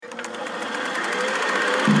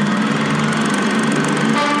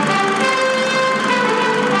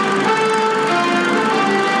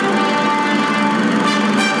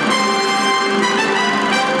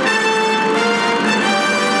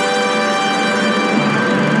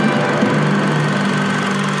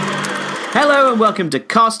Hello and welcome to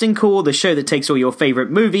Casting Call, the show that takes all your favourite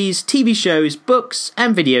movies, TV shows, books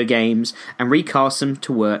and video games and recasts them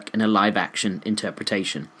to work in a live-action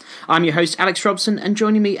interpretation. I'm your host Alex Robson, and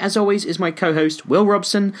joining me as always is my co-host Will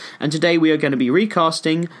Robson, and today we are going to be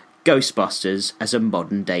recasting Ghostbusters as a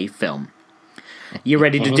modern-day film. You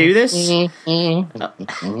ready to do this?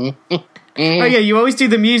 Oh yeah, you always do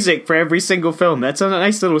the music for every single film. That's a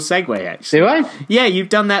nice little segue, actually. Do I? Yeah, you've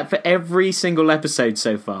done that for every single episode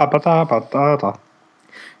so far.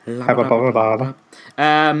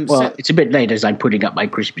 It's a bit late as I'm putting up my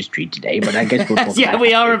Christmas tree today, but I guess we'll talk yeah, about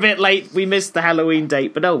we are a bit late. We missed the Halloween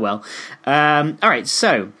date, but oh well. All right,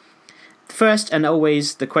 so first and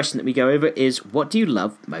always the question that we go over is, what do you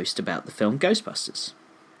love most about the film Ghostbusters?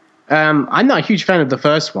 I'm not a huge fan of the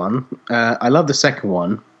first one. I love the second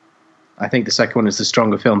one. I think the second one is the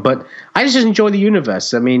stronger film, but I just enjoy the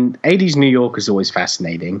universe. I mean, 80s New York is always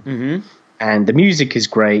fascinating, and the music is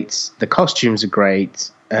great. The costumes are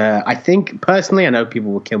great. I think, personally, I know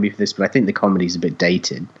people will kill me for this, but I think the comedy is a bit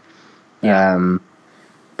dated. Yeah.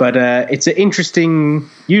 But it's an interesting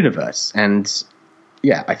universe, and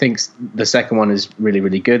yeah, I think the second one is really,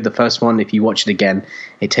 really good. The first one, if you watch it again,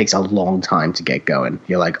 it takes a long time to get going.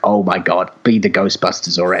 You're like, oh my God, be the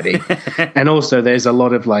Ghostbusters already. And also there's a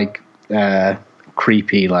lot of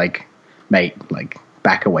creepy, mate,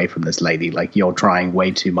 back away from this lady. Like, you're trying way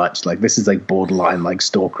too much. Like, this is borderline,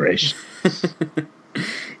 stalkerish.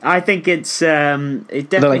 I think it's, it definitely...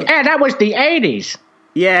 They're like, that was the 80s.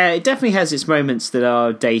 Yeah, it definitely has its moments that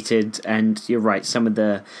are dated, and you're right, some of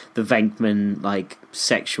the Venkman,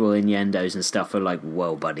 sexual innuendos and stuff are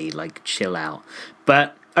whoa, buddy, chill out.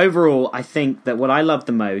 But overall, I think that what I love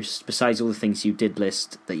the most, besides all the things you did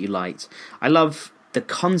list that you liked, I love the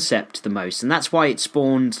concept the most, and that's why it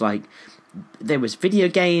spawned, there was video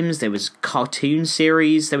games, there was cartoon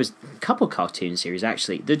series, there was a couple cartoon series,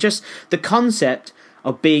 actually. The concept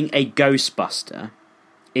of being a Ghostbuster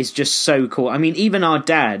is just so cool. I mean, even our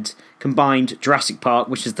dad combined Jurassic Park,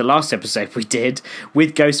 which is the last episode we did,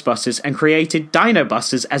 with Ghostbusters and created Dino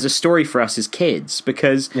Busters as a story for us as kids,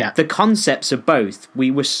 because the concepts of both we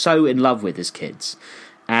were so in love with as kids.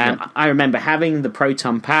 I remember having the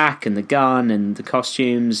proton pack and the gun and the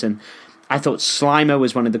costumes, and I thought Slimer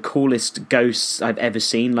was one of the coolest ghosts I've ever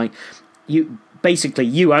seen. You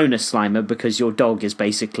own a Slimer because your dog is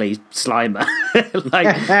basically Slimer.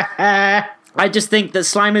 I just think that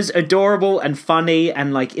Slimer's adorable and funny,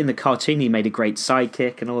 and in the cartoon he made a great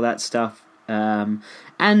sidekick and all that stuff.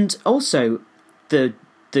 And also the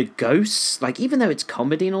ghosts, even though it's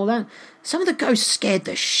comedy and all that, some of the ghosts scared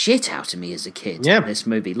the shit out of me as a kid in this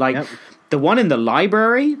movie. The one in the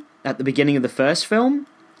library at the beginning of the first film,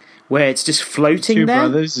 where it's just floating there. Two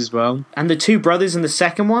brothers as well. And the two brothers in the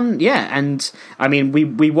second one, yeah. And, I mean,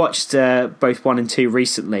 we watched both 1 and 2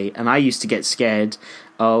 recently, and I used to get scared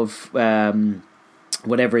of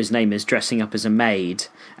whatever his name is dressing up as a maid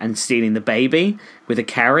and stealing the baby with a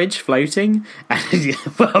carriage floating. And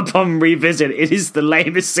upon revisit, it is the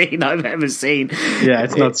lamest scene I've ever seen. Yeah,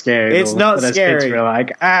 it's not scary. It's not scary. Kids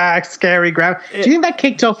were scary ground. Do you think that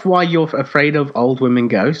kicked off why you're afraid of old women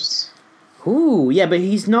ghosts? Ooh, yeah, but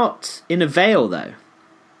he's not in a veil, though.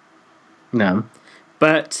 No.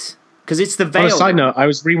 But, because it's the veil. On a side note, I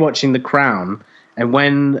was rewatching The Crown, and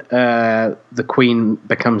when the Queen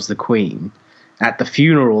becomes the Queen, at the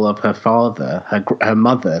funeral of her father, her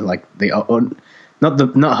mother, not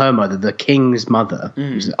her mother, the King's mother,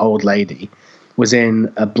 who's an old lady, was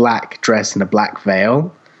in a black dress and a black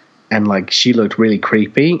veil, and she looked really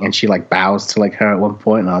creepy, and she bows to her at one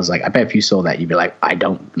point, and I was like, I bet if you saw that, you'd be like, I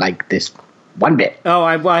don't like this one bit. Oh,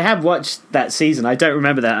 I have watched that season. I don't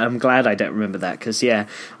remember that. I'm glad I don't remember that, because, yeah,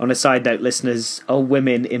 on a side note, listeners, old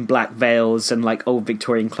women in black veils and, old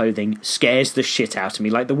Victorian clothing scares the shit out of me.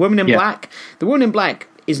 The woman in black,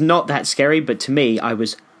 is not that scary, but to me, I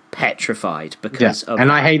was petrified because of...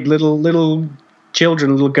 And I hate little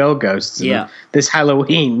children, little girl ghosts. Yeah. This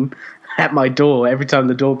Halloween... at my door, every time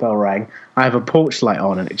the doorbell rang, I have a porch light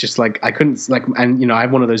on, and it just I couldn't and I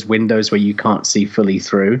have one of those windows where you can't see fully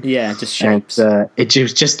through. Yeah, just shapes. And it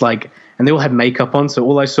was just and they all had makeup on, so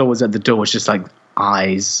all I saw was at the door was just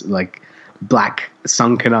eyes, black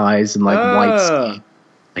sunken eyes and white skin.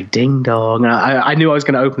 Ding dong. And I knew I was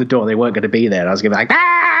going to open the door, they weren't going to be there, and I was going to be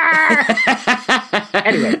ah!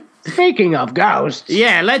 Anyway, speaking of ghosts,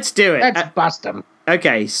 yeah, let's do it. Let's bust them.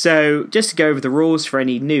 Okay, so just to go over the rules for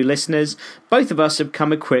any new listeners, both of us have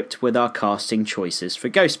come equipped with our casting choices for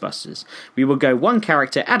Ghostbusters. We will go one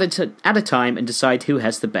character at a time and decide who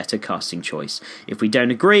has the better casting choice. If we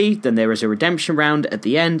don't agree, then there is a redemption round at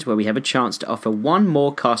the end where we have a chance to offer one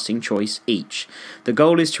more casting choice each. The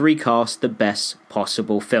goal is to recast the best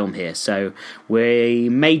possible film here, so we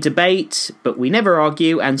may debate, but we never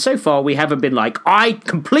argue, and so far we haven't been like, I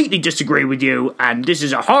completely disagree with you, and this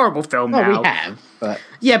is a horrible film now. We have. But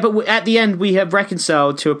yeah, but at the end we have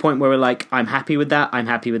reconciled to a point where we're like, I'm happy with that,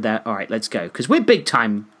 all right, let's go. Because we're big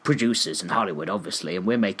time producers in Hollywood, obviously, and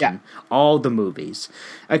we're making all the movies.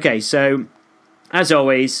 Okay, so as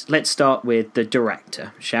always, let's start with the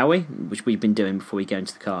director, shall we? Which we've been doing before we go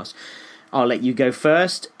into the cast. I'll let you go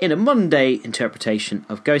first. In a modern day interpretation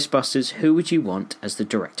of Ghostbusters, who would you want as the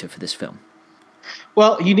director for this film?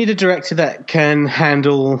 Well, you need a director that can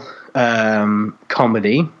handle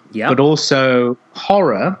comedy, but also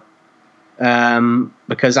horror.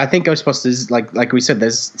 Because I think Ghostbusters, like we said,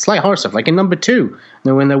 there's slight horror stuff. Like in number 2,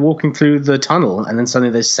 when they're walking through the tunnel and then suddenly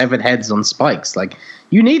there's severed heads on spikes. Like,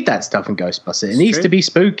 you need that stuff in Ghostbusters. It needs to be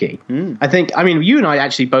spooky. I mean, you and I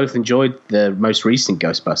actually both enjoyed the most recent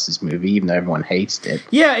Ghostbusters movie, even though everyone hated it.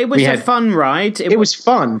 Yeah, it was a fun ride. It was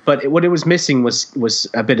fun, but what it was missing was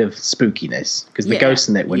a bit of spookiness, because the ghosts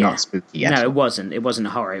in it were not spooky at all. No, it wasn't. It wasn't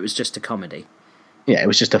horror. It was just a comedy. Yeah, it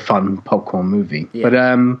was just a fun popcorn movie. Yeah.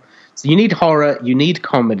 But so you need horror, you need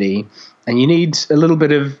comedy, and you need a little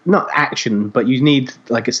bit of, not action, but you need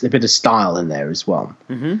like a bit of style in there as well.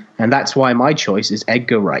 Mm-hmm. And that's why my choice is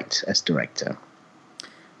Edgar Wright as director.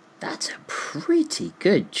 That's a pretty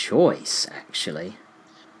good choice, actually.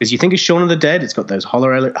 Because you think of Shaun of the Dead, it's got those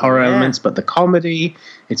horror elements, but the comedy,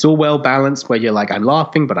 it's all well balanced, where you're like, I'm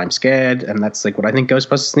laughing, but I'm scared, and that's like what I think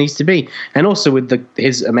Ghostbusters needs to be. And also with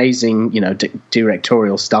his amazing,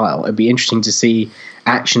 directorial style, it'd be interesting to see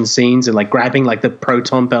action scenes and like grabbing like the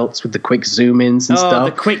proton belts with the quick zoom ins and stuff,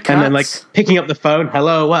 the quick cuts. And then like picking up the phone,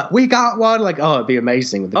 hello, what? We got one. Like, it'd be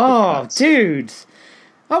amazing with the quick cuts. Dude.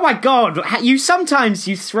 Oh my god! You sometimes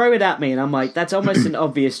throw it at me, and I'm like, that's almost an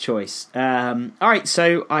obvious choice. All right,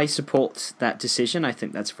 so I support that decision. I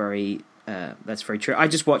think that's very true. I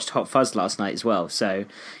just watched Hot Fuzz last night as well, so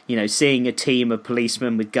seeing a team of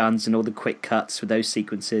policemen with guns and all the quick cuts with those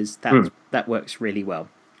sequences that works really well.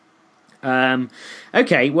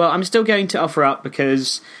 Okay, well, I'm still going to offer up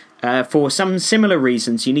because for some similar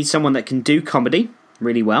reasons, you need someone that can do comedy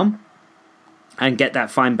really well and get that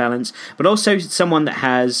fine balance, but also someone that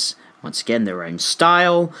has, once again, their own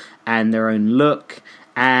style and their own look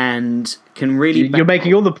and can really... You're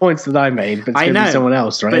making all the points that I made, but it's going to be someone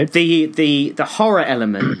else, right? But the horror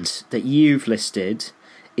element that you've listed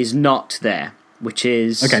is not there, which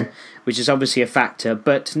is obviously a factor,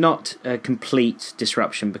 but not a complete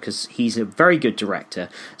disruption because he's a very good director.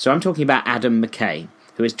 So I'm talking about Adam McKay,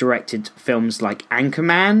 who has directed films like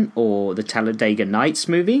Anchorman or the Talladega Nights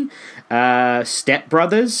movie, Step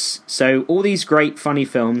Brothers, so all these great funny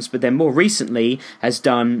films, but then more recently has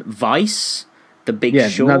done Vice, The Big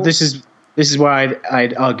Short. No, this is where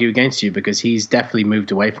I'd argue against you, because he's definitely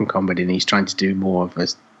moved away from comedy and he's trying to do more of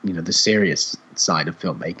the serious side of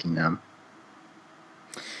filmmaking now.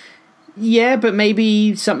 Yeah, but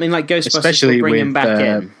maybe something like Ghostbusters especially will bring him back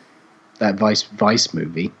in. That Vice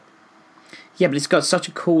movie. Yeah, but it's got such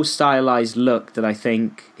a cool stylized look that I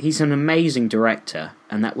think he's an amazing director,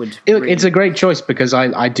 and that would. It's a great choice because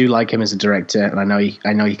I do like him as a director, and I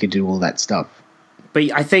know he could do all that stuff.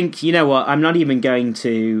 But I think, you know what, I'm not even going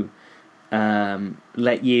to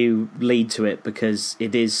let you lead to it because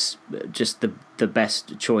it is just the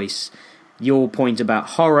best choice. Your point about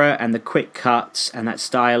horror and the quick cuts and that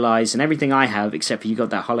stylized and everything I have, except for you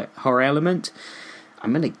got that horror element.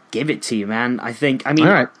 I'm going to give it to you, man. All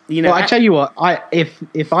right. Well, I tell you what,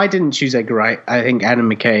 if I didn't choose Edgar Wright, I think Adam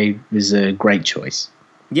McKay is a great choice.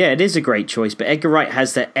 Yeah, it is a great choice, but Edgar Wright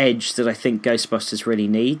has that edge that I think Ghostbusters really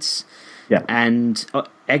needs. Yeah. And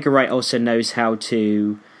Edgar Wright also knows how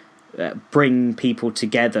to bring people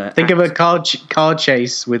together. Think of a car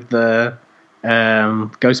chase with the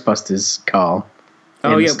Ghostbusters car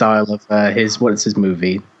in the style of what's his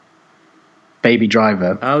movie? Baby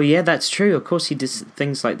Driver. Oh, yeah, that's true. Of course he does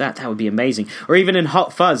things like that. That would be amazing. Or even in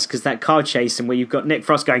Hot Fuzz, because that car chase and where you've got Nick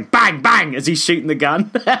Frost going bang, bang, as he's shooting the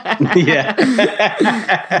gun.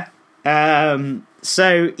 Yeah.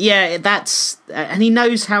 So, yeah, that's... and he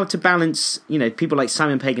knows how to balance, people like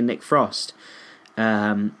Simon Pegg and Nick Frost.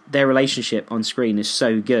 Their relationship on screen is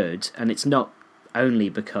so good, and it's not only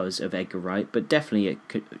because of Edgar Wright, but definitely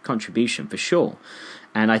a contribution for sure.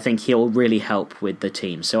 And I think he'll really help with the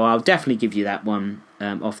team. So I'll definitely give you that one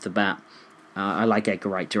off the bat. I like Edgar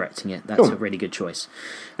Wright directing it. That's Cool. a really good choice.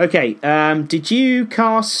 Okay, did you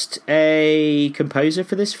cast a composer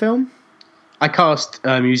for this film? I cast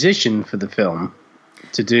a musician for the film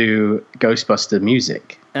to do Ghostbuster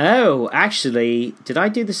music. Oh, actually, did I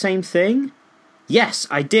do the same thing? Yes,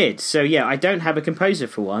 I did. So yeah, I don't have a composer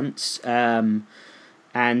for once.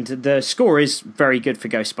 And the score is very good for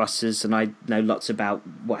Ghostbusters, and I know lots about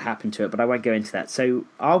what happened to it, but I won't go into that. So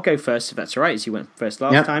I'll go first, if that's all right, as you went first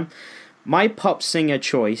last time. My pop singer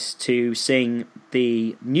choice to sing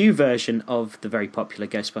the new version of the very popular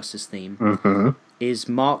Ghostbusters theme is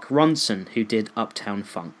Mark Ronson, who did Uptown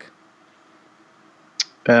Funk.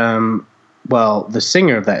 Well, the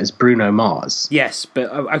singer of that is Bruno Mars. Yes,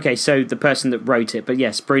 but okay, so the person that wrote it, but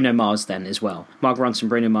yes, Bruno Mars then as well. Mark Ronson,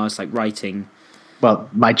 Bruno Mars, like writing... Well,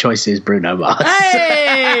 my choice is Bruno Mars.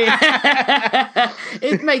 Hey!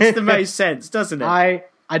 It makes the most sense, doesn't it? I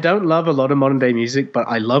don't love a lot of modern day music, but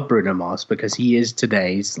I love Bruno Mars because he is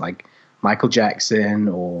today's like Michael Jackson,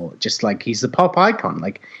 or just like he's the pop icon.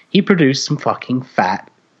 Like he produced some fucking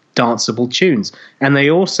fat, danceable tunes, and they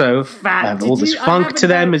also have all this funk to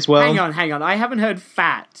them as well. Hang on. I haven't heard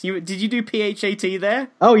fat. Did you do PHAT there?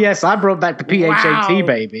 Oh yes, I brought back the PHAT, wow.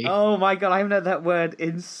 baby. Oh my god, I haven't heard that word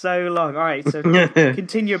in so long. All right, so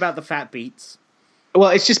continue about the fat beats.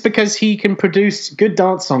 Well, it's just because he can produce good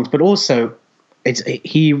dance songs, but also a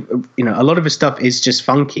lot of his stuff is just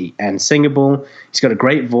funky and singable. He's got a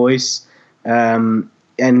great voice, and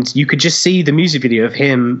you could just see the music video of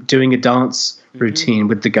him doing a dance routine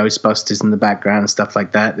with the Ghostbusters in the background and stuff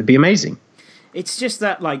like that. It'd be amazing. It's just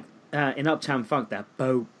that, like in Uptown Funk, that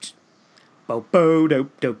boat. Bo do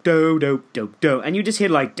do do do do do, and you just hear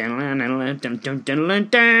like you can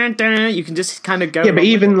just kind of go. Yeah, but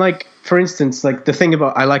even like, for instance, like the thing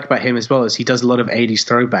I like about him as well is he does a lot of 80s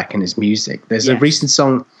throwback in his music. There's a recent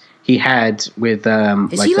song he had with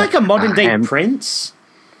is he like a modern day Prince?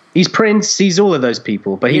 He's Prince. He's all of those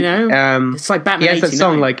people, but it's like Batman. He has 89. that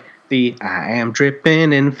song like the "I am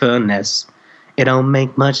dripping in finesse. It don't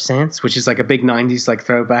make much sense," which is like a big 90s like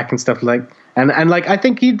throwback and stuff like. And like I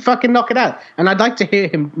think he'd fucking knock it out. And I'd like to hear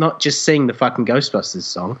him not just sing the fucking Ghostbusters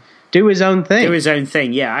song, do his own thing. Do his own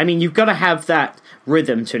thing, yeah. I mean, you've got to have that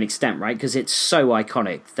rhythm to an extent, right? Because it's so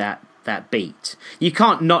iconic, that beat. You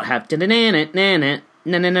can't not have.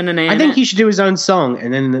 I think he should do his own song,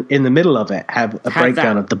 and then in the middle of it have a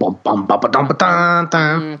breakdown of the bum bum bum bum bum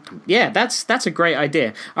bum. Yeah, that's a great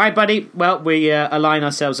idea. All right, buddy. Well, we align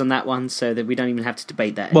ourselves on that one so that we don't even have to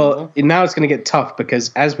debate that anymore. Well, now it's going to get tough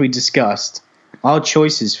because, as we discussed, our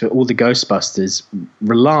choices for all the Ghostbusters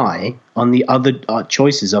rely on the other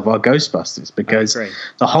choices of our Ghostbusters, because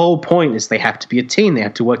the whole point is they have to be a team. They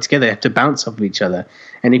have to work together. They have to bounce off of each other.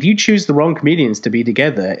 And if you choose the wrong comedians to be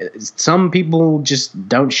together, some people just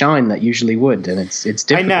don't shine that usually would, and it's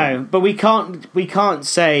difficult. I know, but we can't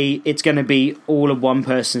say it's going to be all of one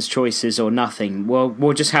person's choices or nothing.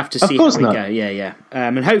 We'll just have to see how we go. Yeah.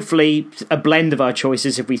 And hopefully a blend of our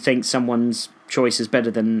choices if we think someone's choice is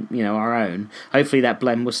better than our own. Hopefully that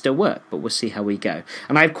blend will still work, but we'll see how we go.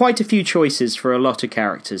 And I have quite a few choices for a lot of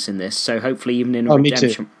characters in this, so hopefully even in a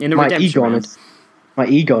redemption. In a redemption round. My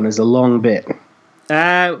Egon is a long bit.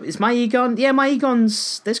 Is my Egon? Yeah, my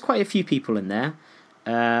Egon's. There's quite a few people in there.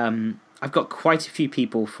 I've got quite a few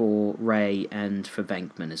people for Ray and for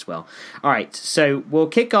Venkman as well. All right, so we'll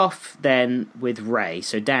kick off then with Ray.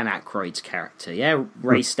 So Dan Aykroyd's character, yeah,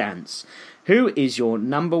 Ray Stantz. Who is your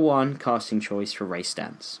number one casting choice for Ray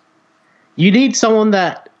Stantz? You need someone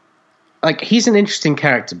that, like, he's an interesting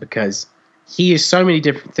character because he is so many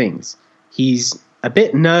different things. He's a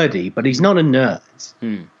bit nerdy, but he's not a nerd.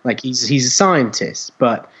 Like he's a scientist,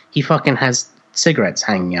 but he fucking has cigarettes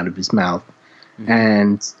hanging out of his mouth,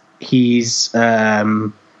 and he's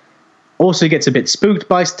also gets a bit spooked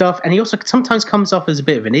by stuff, and he also sometimes comes off as a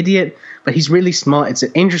bit of an idiot, but he's really smart. It's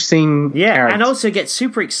an interesting character. And also gets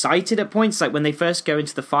super excited at points, like when they first go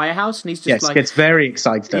into the firehouse, and he's just gets very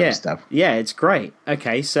excited over stuff. Yeah, it's great.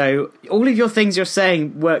 Okay, so all of your things you're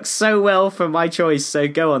saying work so well for my choice, so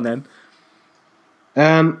go on then.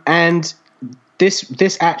 And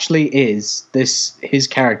this actually is his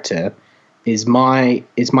character is my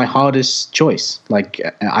hardest choice. Like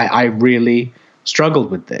I really struggled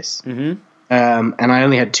with this, and I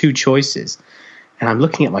only had two choices, and I'm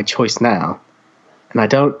looking at my choice now, and I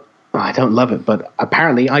don't love it, but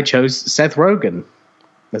apparently I chose Seth Rogen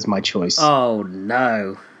as my choice. Oh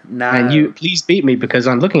no! And you please beat me, because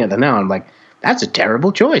I'm looking at them now. I'm like, that's a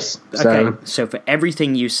terrible choice. Okay, so for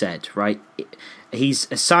everything you said, right? He's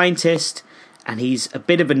a scientist, and he's a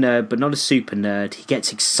bit of a nerd, but not a super nerd. He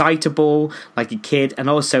gets excitable like a kid, and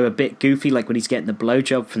also a bit goofy, like when he's getting the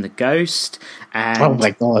blowjob from the ghost. And, oh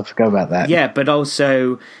my god, I forgot about that. Yeah, but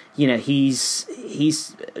also, you know, he's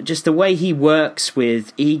just the way he works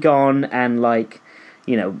with Egon and, like,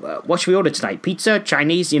 you know, what should we order tonight? Pizza,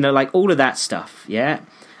 Chinese, you know, like all of that stuff, yeah?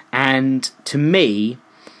 And to me,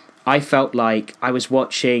 I felt like I was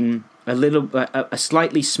watching a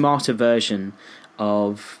slightly smarter version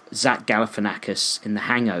of Zach Galifianakis in The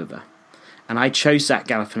Hangover. And I chose Zach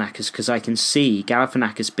Galifianakis because I can see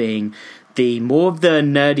Galifianakis being the more of the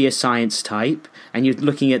nerdier science type, and you're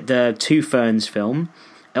looking at the Two Ferns film,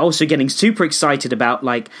 also getting super excited about,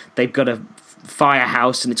 like, they've got a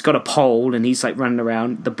firehouse and it's got a pole and he's like running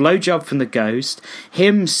around, the blowjob from the ghost,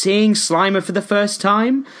 him seeing Slimer for the first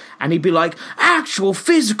time, and he'd be like, actual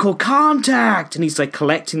physical contact, and he's like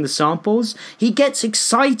collecting the samples. He gets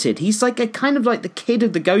excited. He's like a kind of like the kid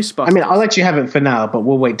of the Ghostbusters. I mean, I'll let you have it for now, but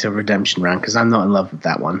we'll wait till Redemption round because I'm not in love with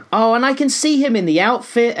that one. Oh, and I can see him in the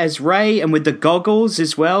outfit as Ray and with the goggles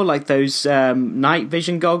as well, like those night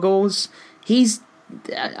vision goggles.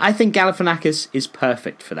 I think Galifianakis is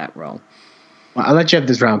perfect for that role. Well, I'll let you have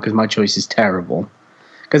this round because my choice is terrible.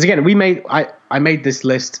 Because again, I made this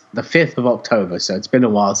list the 5th of October, so it's been a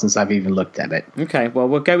while since I've even looked at it. Okay, well,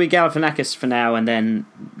 we'll go with Galifianakis for now, and then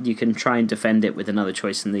you can try and defend it with another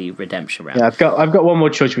choice in the Redemption round. Yeah, I've got one more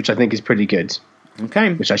choice which I think is pretty good.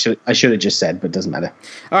 Okay. Which I should have just said, but it doesn't matter.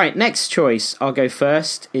 All right, next choice, I'll go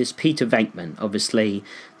first, is Peter Venkman, obviously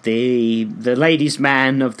the ladies'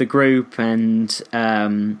 man of the group, and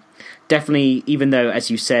definitely, even though, as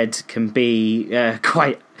you said, can be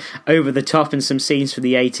quite over the top in some scenes for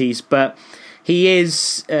the 80s, but he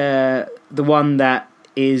is the one that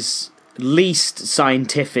is least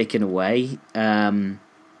scientific in a way,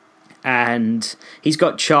 and he's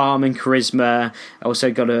got charm and charisma,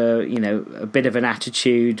 also got a bit of an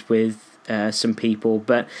attitude with some people,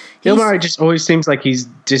 but Bill Murray just always seems like he's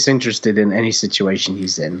disinterested in any situation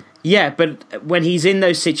he's in. Yeah, but when he's in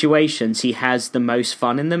those situations, he has the most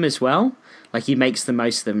fun in them as well. Like, he makes the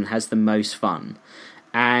most of them and has the most fun.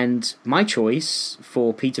 And my choice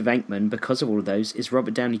for Peter Venkman, because of all of those, is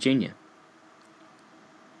Robert Downey Jr.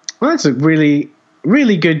 Well, that's a really,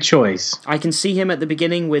 really good choice. I can see him at the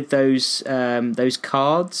beginning with those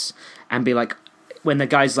cards and be like, when the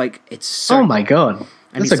guy's like, it's so... Oh my god.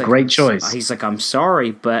 And that's a great choice. He's like, I'm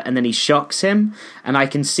sorry, but... And then he shocks him, and I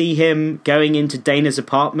can see him going into Dana's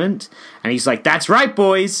apartment, and he's like, that's right,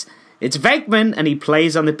 boys! It's Venkman! And he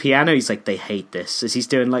plays on the piano. He's like, they hate this. As he's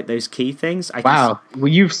doing, like, those key things. Wow. Well,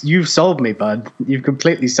 you've sold me, bud. You've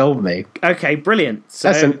completely sold me. Okay, brilliant.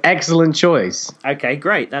 So, that's an excellent choice. Okay,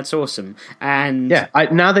 great. That's awesome. And... Yeah,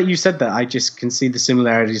 now that you said that, I just can see the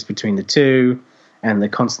similarities between the two, and they're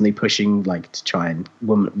constantly pushing, like, to try and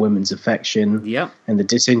women's affection. Yep. And the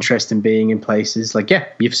disinterest in being in places. Like, yeah,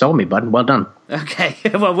 you've sold me, bud. Well done. Okay.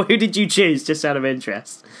 Well, who did you choose, just out of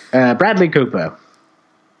interest? Bradley Cooper.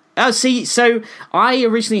 Oh, see, so I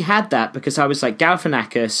originally had that because I was like,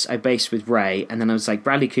 Galifianakis, I based with Ray, and then I was like,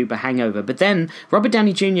 Bradley Cooper, Hangover. But then Robert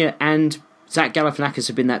Downey Jr. and Zach Galifianakis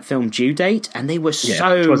have been that film Due Date, and they were which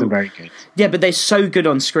wasn't very good. Yeah, but they're so good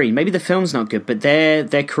on screen. Maybe the film's not good, but their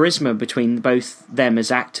charisma between both them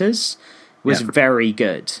as actors was very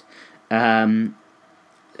good.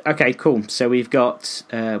 Okay, cool. So we've got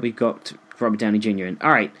Robert Downey Jr. in.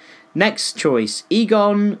 All right, next choice,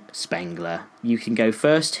 Egon Spengler. You can go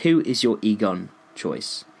first. Who is your Egon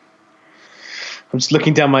choice? I'm just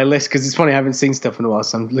looking down my list because it's funny, I haven't seen stuff in a while,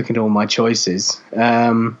 so I'm looking at all my choices.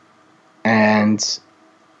 And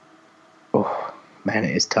oh man,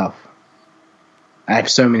 it is tough. I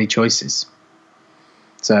have so many choices.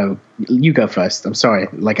 So you go first. I'm sorry.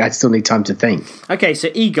 Like, I still need time to think. Okay, so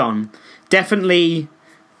Egon, definitely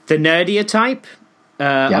the nerdier type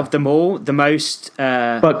of them all. The most,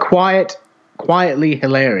 but quietly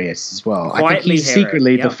hilarious as well. I think he's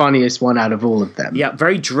secretly the funniest one out of all of them. Yeah,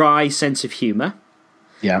 very dry sense of humor.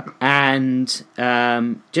 Yeah, and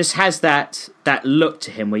just has that look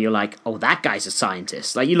to him where you're like, oh, that guy's a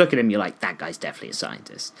scientist. Like, you look at him, you're like, that guy's definitely a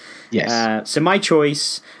scientist. Yes. So my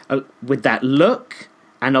choice with that look,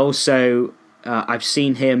 and also I've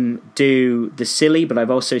seen him do the silly, but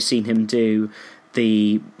I've also seen him do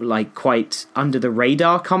the like quite under the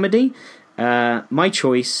radar comedy. My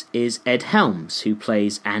choice is Ed Helms, who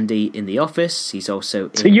plays Andy in The Office. He's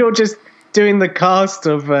also so you're just doing the cast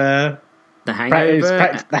of The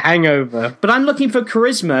Hangover. The Hangover. But I'm looking for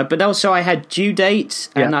charisma, but also I had Due Date,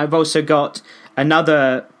 and I've also got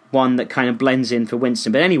another one that kind of blends in for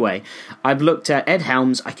Winston. But anyway, I've looked at Ed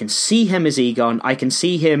Helms. I can see him as Egon. I can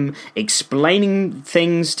see him explaining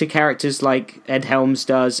things to characters like Ed Helms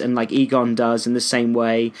does and like Egon does in the same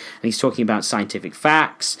way. And he's talking about scientific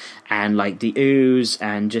facts and like the ooze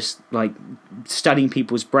and just like studying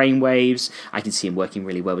people's brainwaves. I can see him working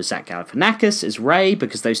really well with Zach Galifianakis as Ray,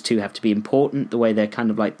 because those two have to be important, the way they're kind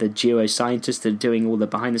of like the geoscientists that are doing all the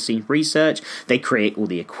behind-the-scenes research. They create all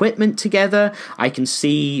the equipment together. I can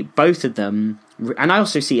see both of them, and I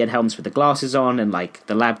also see Ed Helms with the glasses on and like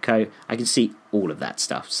the lab coat. I can see all of that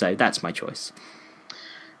stuff, so that's my choice.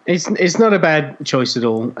 It's not a bad choice at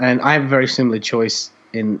all, and I have a very similar choice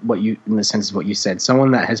in the sense of what you said.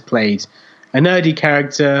 Someone that has played a nerdy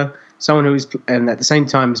character, someone who is, and at the same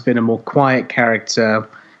time has been a more quiet character,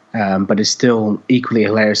 but is still equally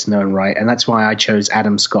hilarious in their own right, and that's why I chose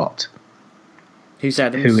Adam Scott. Who's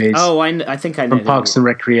Adam? Who is? Oh, I think I know. From Parks and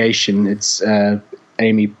Recreation. It's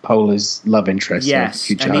Amy Poehler's love interest. Yes,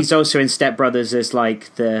 and he's also in Step Brothers as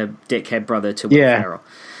like the dickhead brother to Will Ferrell.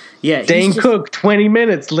 Yeah, Dane Cook, 20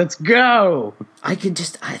 minutes, let's go. I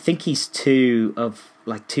think he's too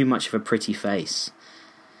much of a pretty face.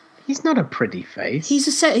 He's not a pretty face.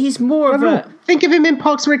 He's more of a... Think of him in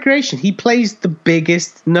Parks and Recreation. He plays the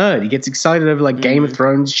biggest nerd. He gets excited over like Game of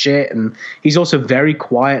Thrones shit, and he's also very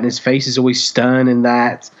quiet, and his face is always stern in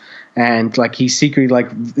that. And like he's secretly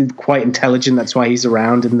like quite intelligent. That's why he's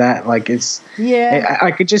around in that. Like it's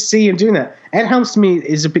I could just see him doing that. Ed Helms to me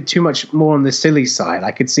is a bit too much more on the silly side.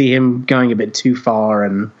 I could see him going a bit too far,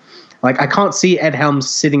 and like I can't see Ed Helms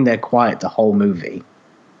sitting there quiet the whole movie.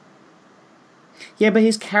 Yeah, but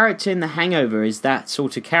his character in The Hangover is that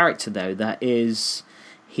sort of character, though. That is,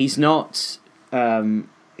 he's not trying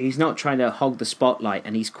to hog the spotlight,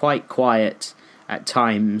 and he's quite quiet at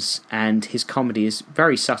times, and his comedy is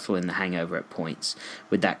very subtle in The Hangover at points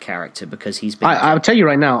with that character, because he's been... I'll tell you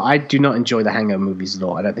right now, I do not enjoy the Hangover movies at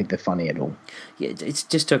all. I don't think they're funny at all. Yeah, it's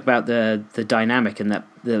just talk about the dynamic and that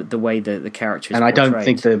the way the characters. And I don't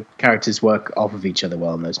think the characters work off of each other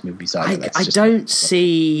well in those movies either.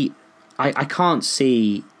 I can't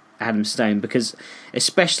see Adam Stone, because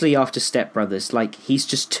especially after Step Brothers, like he's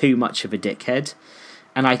just too much of a dickhead.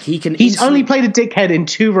 And like he's only played a dickhead in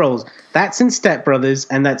 2 roles. That's in Step Brothers,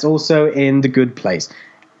 and that's also in The Good Place.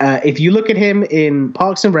 If you look at him in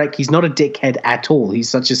Parks and Rec, he's not a dickhead at all. He's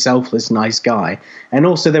such a selfless, nice guy. And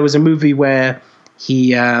also there was a movie where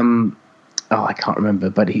he I can't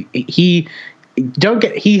remember, but he's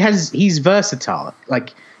versatile.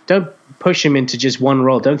 Like, don't push him into just one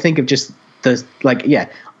role. Don't think of just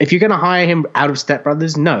if you're going to hire him out of Step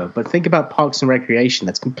Brothers, no. But think about Parks and Recreation.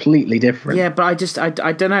 That's completely different. Yeah, but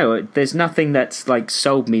I don't know. There's nothing that's like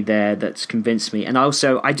sold me there, that's convinced me. And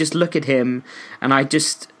also, I just look at him, and I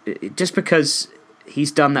just because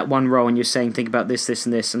he's done that one role, and you're saying think about this,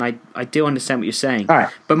 and this, and I do understand what you're saying. All right,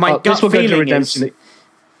 but my gut feeling is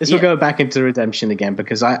this will go back into Redemption again,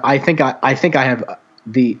 because I think I have.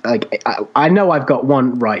 I know I've got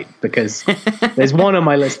one right, because there's one on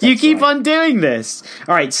my list. You keep on doing this.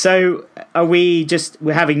 All right, so we're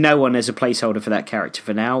having no one as a placeholder for that character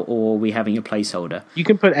for now, or are we having a placeholder? You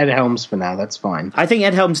can put Ed Helms for now. That's fine. I think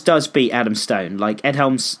Ed Helms does beat Adam Stone. Like Ed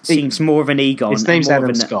Helms seems more of an Egon. His name's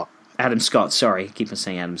Adam Scott. Adam Scott. Sorry, keep on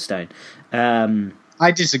saying Adam Stone.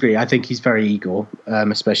 I disagree. I think he's very Igor,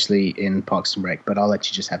 especially in Parks and Rec. But I'll let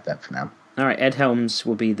you just have that for now. All right, Ed Helms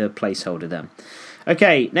will be the placeholder then.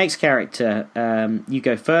 Okay, next character. You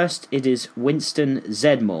go first. It is Winston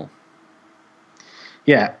Zeddemore.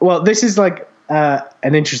 Yeah, well, this is like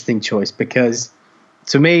an interesting choice, because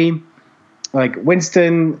to me, like,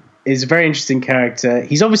 Winston is a very interesting character.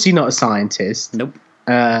 He's obviously not a scientist. Nope.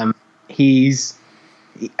 What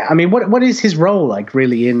is his role like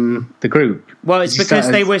really in the group? Well, it's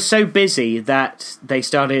because they were so busy that they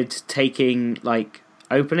started taking like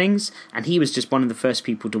openings, and he was just one of the first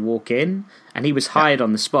people to walk in, and he was hired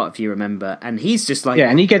on the spot, if you remember. And he's just like,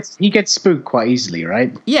 and he gets spooked quite easily,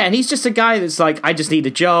 right? Yeah, and he's just a guy that's like, I just need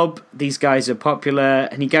a job. These guys are popular,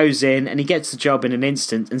 and he goes in and he gets the job in an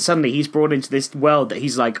instant, and suddenly he's brought into this world that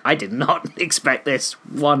he's like, I did not expect this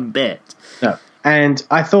one bit. No, and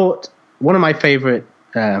I thought one of my favorite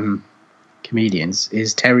comedians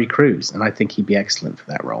is Terry Crews, and I think he'd be excellent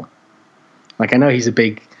for that role. Like, I know he's a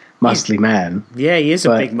big muscly man. Yeah, he is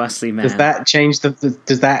a big muscly man. Does that change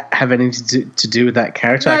does that have anything to do with that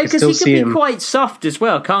character? No, because he can be quite soft as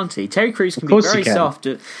well, can't he? Terry Crews can be very soft.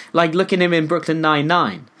 Like, look at him in Brooklyn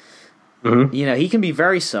Nine-Nine. Mm-hmm. You know, he can be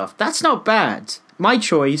very soft. That's not bad. My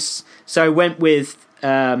choice, so I went with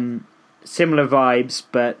similar vibes,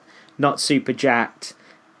 but not super jacked.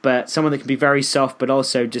 but someone that can be very soft, but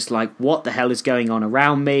also just like, what the hell is going on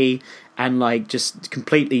around me? And like just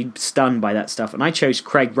completely stunned by that stuff. And I chose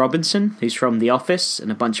Craig Robinson, who's from The Office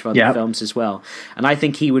and a bunch of other films as well. And I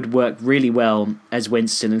think he would work really well as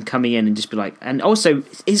Winston and coming in and just be like, and also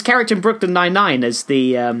his character in Brooklyn Nine-Nine as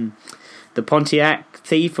the Pontiac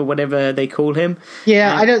thief or whatever they call him.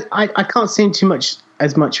 Yeah, I can't see him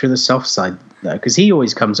as much for the soft side though, because he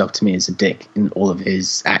always comes off to me as a dick in all of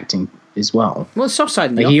his acting as well. Well, the soft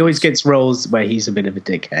side in The Office. He always gets roles where he's a bit of a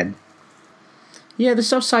dickhead. Yeah, the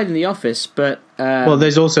soft side in The Office, but... well,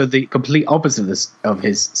 there's also the complete opposite of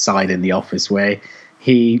his side in The Office, where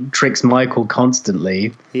he tricks Michael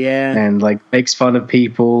constantly. Yeah. And, like, makes fun of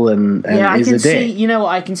people and is a dick. You know what,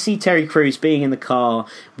 I can see Terry Crews being in the car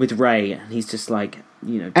with Ray, and he's just like,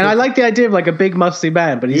 you know... And I like the idea of, like, a big muscly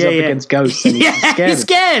man, but he's up against ghosts, and he's scared. He's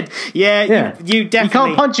scared! Yeah. You definitely... You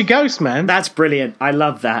can't punch a ghost, man. That's brilliant. I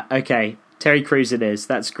love that. Okay, Terry Crews it is.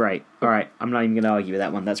 That's great. All right, I'm not even going to argue with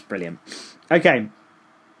that one. That's brilliant. Okay,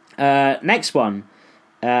 next one.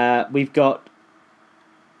 We've got...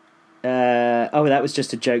 that was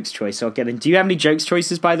just a jokes choice, so I'll get in. Do you have any jokes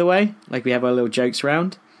choices, by the way? Like, we have our little jokes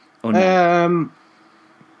round? Or no?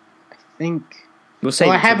 I think... We'll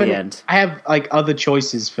save it to the end. I have, like, other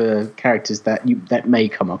choices for characters that may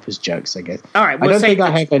come up as jokes, I guess. All right, I don't think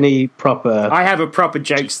I have any proper... I have a proper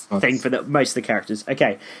jokes thing for most of the characters.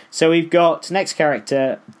 Okay, so we've got, next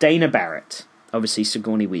character, Dana Barrett. Obviously,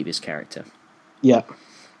 Sigourney Weaver's character. Yeah.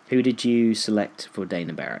 Who did you select for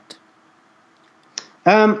Dana Barrett?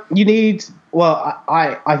 You need... Well,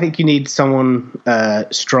 I think you need someone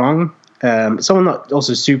strong. Someone not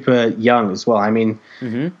also super young as well. I mean,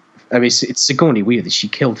 it's Sigourney Weaver. She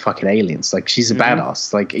killed fucking aliens. Like, she's a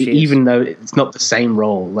badass. Like, even though it's not the same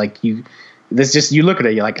role, like, you look at her,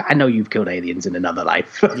 you're like, I know you've killed aliens in another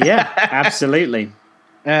life. Yeah, absolutely.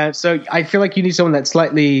 So I feel like you need someone that's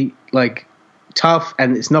slightly, like, tough,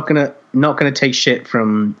 and it's not gonna take shit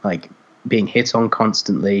from, like, being hit on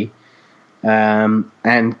constantly. And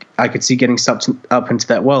I could see getting sucked up into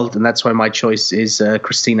that world, and that's why my choice is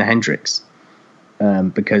Christina Hendricks,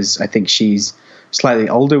 because I think she's slightly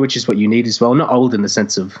older, which is what you need as well. Not old in the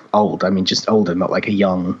sense of old, I mean just older, not like a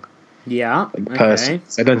young person. Okay.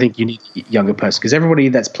 So I don't think you need a younger person, because everybody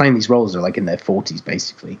that's playing these roles are like in their 40s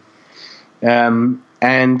basically. And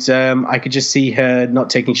I could just see her not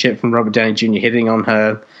taking shit from Robert Downey Jr. hitting on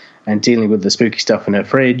her and dealing with the spooky stuff in her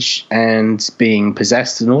fridge and being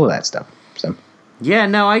possessed and all of that stuff. So yeah,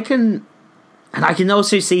 no, I can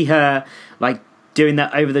also see her like doing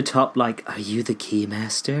that over the top, like, "Are you the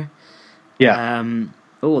Keymaster?" Yeah.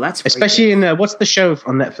 That's especially in what's the show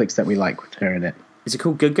on Netflix that we like with her in it? Is it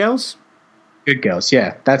called Good Girls? Good Girls,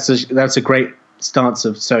 yeah. That's a great stance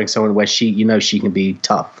of showing someone where she can be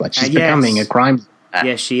tough. Like, she's becoming a crime.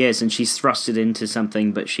 Yes, she is, and she's thrusted into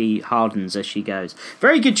something, but she hardens as she goes.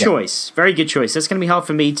 Very good choice. Yeah. Very good choice. That's going to be hard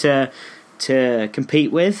for me to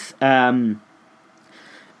compete with.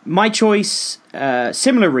 My choice,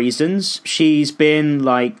 similar reasons. She's been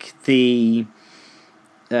like the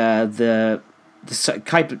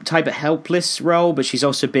type of helpless role, but she's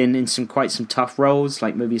also been in quite some tough roles,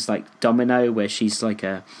 like movies like Domino, where she's like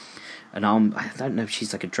an arm. I don't know if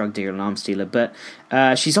she's like a drug dealer or an arms dealer, but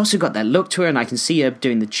she's also got that look to her, and I can see her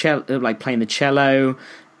doing the cello, like playing the cello.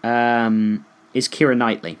 Is Keira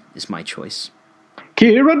Knightley is my choice.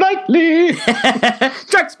 Keira Knightley,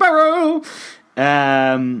 Jack Sparrow.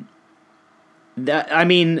 I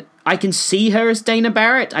mean, I can see her as Dana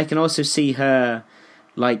Barrett. I can also see her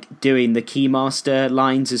like doing the Keymaster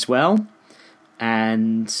lines as well,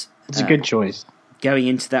 and it's a good choice. Going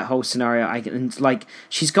into that whole scenario,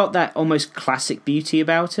 she's got that almost classic beauty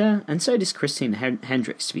about her, and so does Christine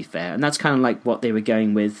Hendricks, to be fair. And that's kind of like what they were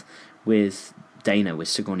going with Dana, with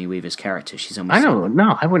Sigourney Weaver's character. She's almost. I don't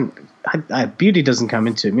know. I wouldn't. Beauty doesn't come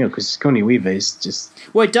into it, because Sigourney Weaver is just.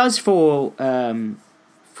 Well, it does for Bill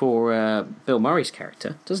Murray's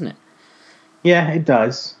character, doesn't it? Yeah, it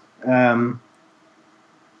does.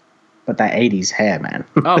 But that 80s hair, man.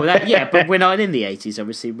 But we're not in the 80s,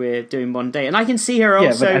 obviously. We're doing modern day. And I can see her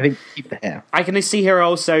also... Yeah, but I think keep the hair. I can see her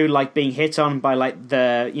also, like, being hit on by, like,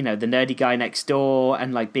 the nerdy guy next door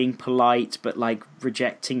and, like, being polite but, like,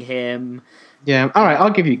 rejecting him. Yeah, all right, I'll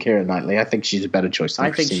give you Keira Knightley. I think she's a better choice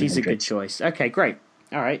than Christina Hendricks. A good choice. Okay, great.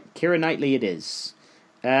 All right, Keira Knightley it is.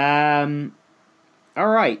 All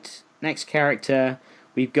right, next character.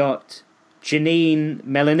 We've got Janine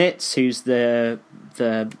Melanitz, who's the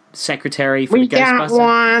secretary for the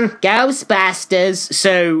Ghostbusters. Ghostbusters.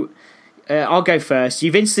 So I'll go first.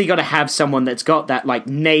 You've instantly got to have someone that's got that like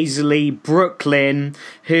nasally Brooklyn,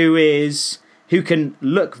 who can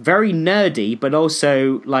look very nerdy, but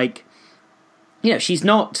also like she's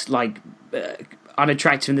not like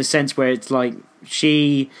unattractive in the sense where it's like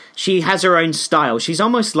she has her own style. She's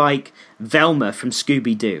almost like Velma from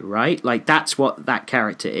Scooby-Doo, right? Like that's what that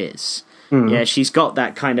character is. Yeah, she's got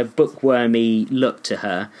that kind of bookwormy look to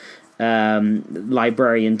her,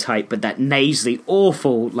 librarian type, but that nasally,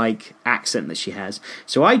 awful like accent that she has.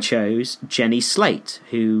 So I chose Jenny Slate,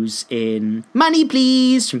 who's in Money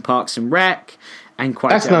Please from Parks and Rec, and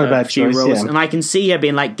quite that's not a bad few choice. roles. Yeah. And I can see her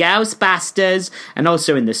being like Ghostbusters, and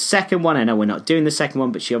also in the second one. I know we're not doing the second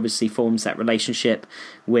one, but she obviously forms that relationship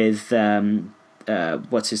with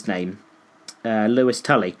what's his name, Lewis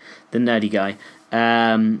Tully, the nerdy guy.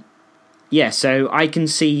 Yeah, so I can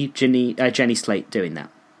see Jenny Slate doing that.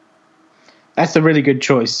 That's a really good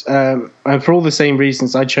choice. And for all the same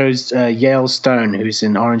reasons, I chose Yale Stone, who's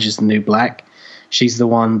in Orange is the New Black. She's the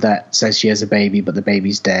one that says she has a baby, but the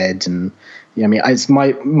baby's dead. And yeah, I mean, it's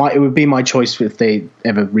it would be my choice if they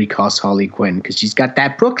ever recast Harley Quinn, because she's got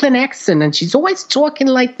that Brooklyn accent and she's always talking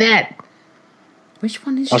like that. Which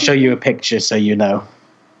one is I'll she? show you a picture so you know.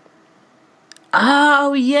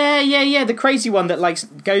 Oh, yeah. The crazy one that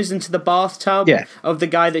like goes into the bathtub of the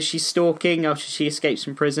guy that she's stalking after she escapes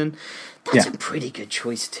from prison. That's a pretty good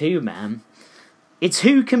choice too, man. It's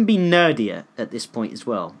who can be nerdier at this point as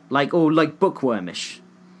well. Like, or like bookwormish.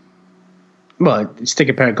 Well, stick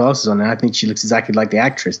a pair of glasses on her. I think she looks exactly like the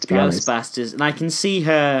actress, to be honest. Ghostbusters. And I can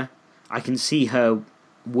see her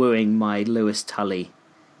wooing my Lewis Tully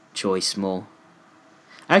choice more.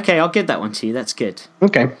 Okay, I'll give that one to you. That's good.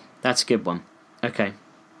 Okay. That's a good one. Okay.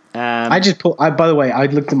 By the way, I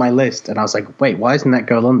looked at my list and I was like, wait, why isn't that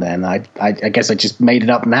girl on there? And I guess I just made it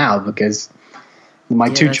up now because my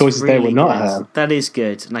two choices really there were not her. That is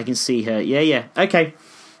good. And I can see her. Yeah. Okay.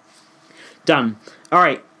 Done. All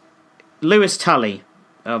right. Lewis Tully.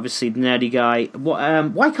 Obviously the nerdy guy.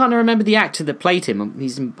 Why can't I remember the actor that played him?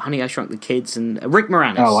 He's in Honey, I Shrunk the Kids, and Rick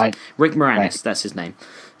Moranis. Rick Moranis, right. That's his name.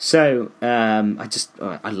 So,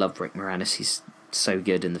 I love Rick Moranis. He's so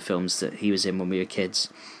good in the films that he was in when we were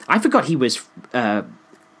kids. I forgot he was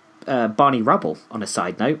Barney Rubble, on a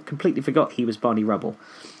side note. Completely forgot he was Barney Rubble.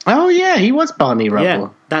 Oh, yeah, he was Barney Rubble. Yeah,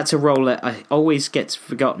 that's a role that always gets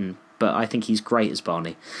forgotten, but I think he's great as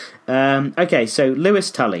Barney. Okay, so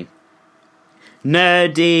Lewis Tully.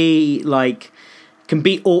 Nerdy, like, can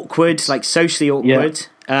be awkward, like socially awkward.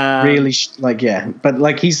 Yeah. Really, but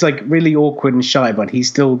like he's like really awkward and shy, but he's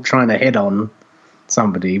still trying to hit on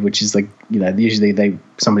somebody, which is like, usually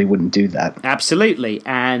somebody wouldn't do that. Absolutely.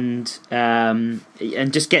 And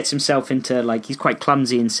just gets himself into, like, he's quite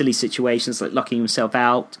clumsy in silly situations, like locking himself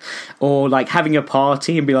out or like having a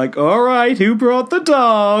party and be like, all right, who brought the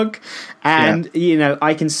dog? And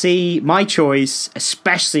I can see my choice,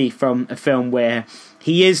 especially from a film where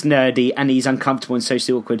he is nerdy and he's uncomfortable and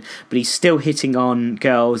socially awkward, but he's still hitting on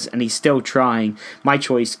girls and he's still trying. My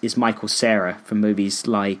choice is Michael Cera from movies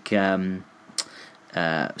like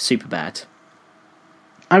Superbad.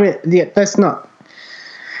 I mean, it's not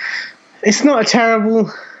a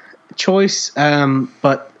terrible choice,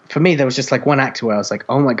 but for me there was just like one actor where I was like,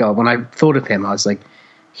 oh my god, when I thought of him I was like,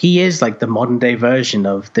 he is like the modern day version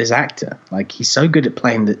of this actor. Like, he's so good at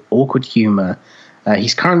playing the awkward humor.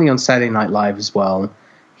 He's currently on Saturday Night Live as well.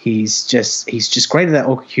 He's just great at that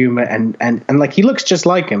awkward humor, and like, he looks just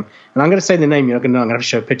like him. And I'm going to say the name, you're not going to know, I'm going to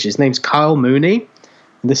show a picture. His name's Kyle Mooney.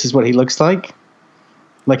 This is what he looks like.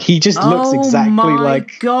 Like, he just looks exactly like...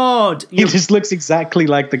 Oh, my God. He just looks exactly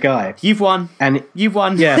like the guy. You've won. And you've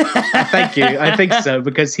won. Yeah, thank you. I think so,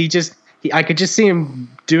 because I could just see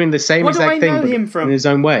him doing the same exact thing in his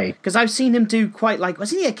own way. Because I've seen him do quite, like...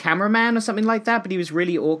 Wasn't he a cameraman or something like that? But he was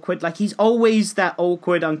really awkward. Like, he's always that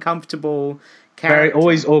awkward, uncomfortable character.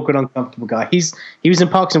 Always awkward, uncomfortable guy. He was in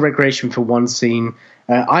Parks and Recreation for one scene.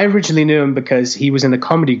 I originally knew him because he was in a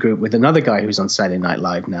comedy group with another guy who's on Saturday Night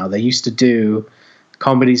Live now. They used to do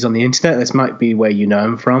comedies on the internet. This might be where you know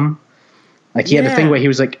him from. Like, he had a thing where he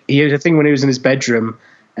had a thing when he was in his bedroom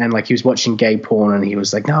and like he was watching gay porn and he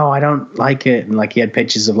was like, no, I don't like it. And like, he had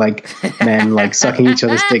pictures of like men like sucking each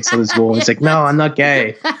other's dicks on his wall. He's like, no, I'm not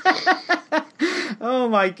gay. Oh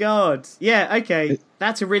my God. Yeah. Okay.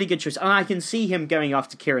 That's a really good choice. And I can see him going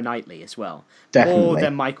after Keira Knightley as well. Definitely. More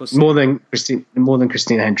than Michael Cera. More than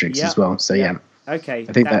Christina Hendricks as well. So yeah. Okay,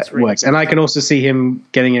 I think that really works, and I can also see him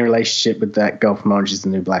getting in a relationship with that girl from Orange Is the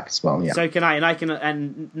New Black as well. Yeah. So can I,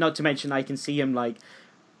 and not to mention, I can see him like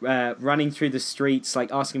running through the streets,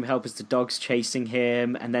 like asking for help as the dog's chasing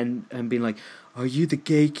him, and then being like, "Are you the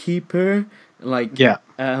gatekeeper?" Like, yeah,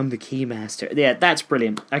 I'm the keymaster. Yeah, that's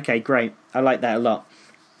brilliant. Okay, great. I like that a lot.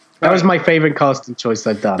 That was my favorite casting choice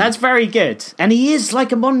I've done. That's very good, and he is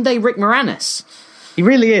like a modern day Rick Moranis. He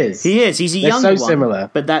really is. He is. He's a younger one. So similar,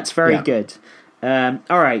 but that's very good. All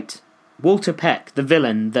right. Walter Peck, the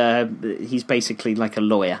villain, he's basically like a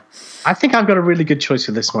lawyer. I think I've got a really good choice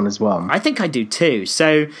for this one as well. I think I do too.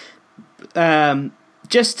 So,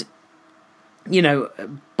 just,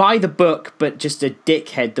 by the book, but just a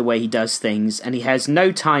dickhead the way he does things, and he has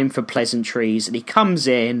no time for pleasantries, and he comes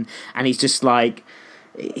in, and he's just like...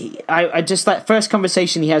 I just that first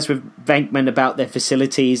conversation he has with Venkman about their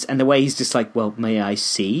facilities and the way he's just like, well, may I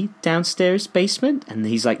see downstairs basement? And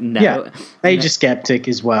he's like, no. Yeah, major skeptic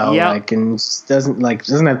as well. Yep. Like, and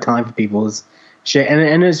doesn't have time for people's shit.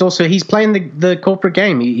 And it's also he's playing the corporate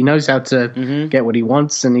game. He knows how to get what he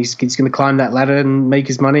wants, and he's going to climb that ladder and make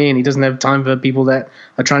his money. And he doesn't have time for people that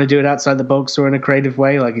are trying to do it outside the box or in a creative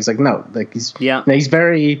way. Like he's like, no, like he's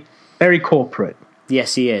very, very corporate.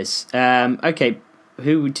 Yes, he is. Okay.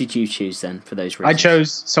 Who did you choose then for those reasons? I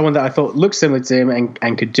chose someone that I thought looked similar to him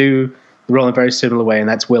and could do the role in a very similar way, and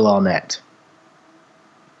that's Will Arnett.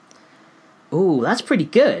 Ooh, that's pretty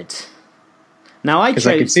good. Now I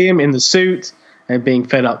could see him in the suit and being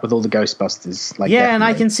fed up with all the Ghostbusters. Like, yeah, and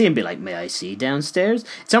I can see him be like, "May I see downstairs?"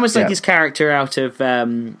 It's almost like his character out of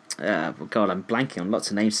God, I'm blanking on lots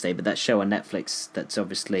of names today, but that show on Netflix that's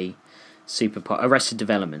obviously super Arrested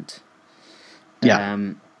Development.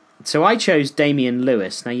 Yeah. So I chose Damian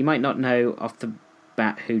Lewis. Now, you might not know off the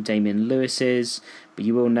bat who Damian Lewis is, but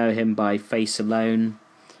you will know him by face alone.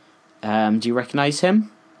 Do you recognise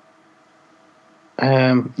him?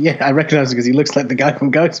 Yeah, I recognise him because he looks like the guy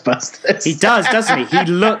from Ghostbusters. He does, doesn't he? He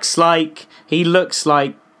looks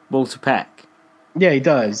like Walter Peck. Yeah, he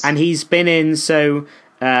does. And he's been in,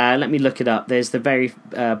 let me look it up. There's the very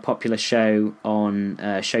popular show on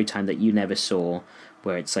Showtime that you never saw,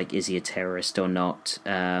 where it's like, is he a terrorist or not?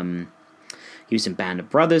 He was in Band of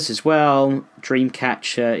Brothers as well.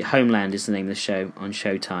 Dreamcatcher, Homeland is the name of the show on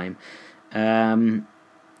Showtime. And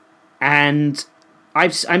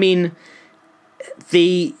I mean,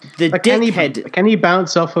 the dickhead... Can he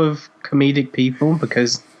bounce off of comedic people?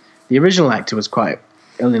 Because the original actor was quite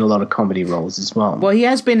in a lot of comedy roles as well. Well, he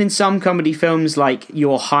has been in some comedy films like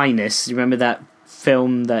Your Highness. You remember that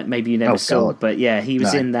film that maybe you never saw? But yeah, he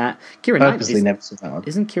was in that. Keira Knightley never saw that one.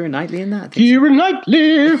 Isn't Keira Knightley in that? Keira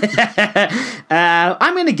Knightley!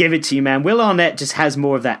 I'm going to give it to you, man. Will Arnett just has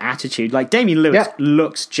more of that attitude. Like, Damian Lewis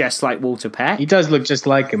looks just like Walter Peck. He does look just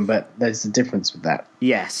like him, but there's a difference with that.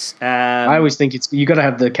 Yes. I always think you got to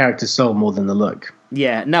have the character's soul more than the look.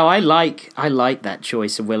 Yeah, no, I like that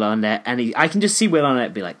choice of Will Arnett, and I can just see Will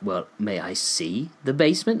Arnett be like, well, may I see the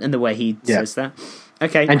basement? And the way he says that.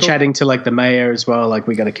 Okay, and chatting to like the mayor as well, like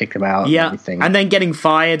we got to kick him out. Yeah, and everything. And then getting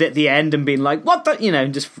fired at the end and being like, what the,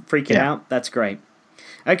 just freaking out. That's great.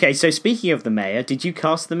 Okay, so speaking of the mayor, did you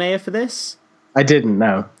cast the mayor for this? I didn't,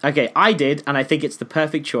 no. Okay, I did, and I think it's the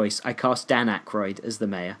perfect choice. I cast Dan Aykroyd as the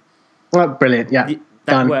mayor. Well, brilliant, yeah.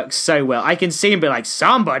 That works so well. I can see him be like,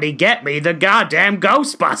 somebody get me the goddamn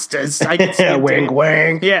Ghostbusters. I can see him wink,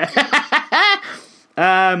 wink. Yeah.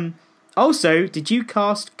 Also, did you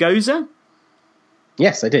cast Gozer?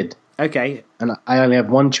 Yes, I did. Okay. And I only have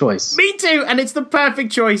one choice. Me too, and it's the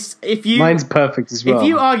perfect choice. Mine's perfect as well. If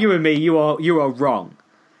you argue with me, you are wrong.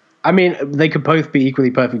 I mean, they could both be equally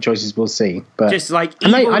perfect choices. We'll see. But just like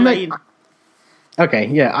evil. Okay,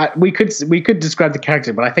 yeah, we could describe the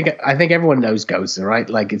character, but I think everyone knows Gozer, right?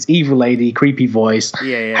 Like, it's evil lady, creepy voice,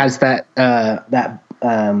 has that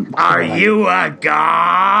Are you a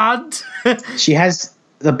god? She has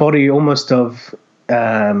the body almost of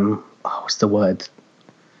what's the word?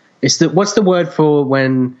 What's the word for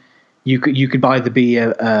when you could either be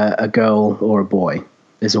a girl or a boy?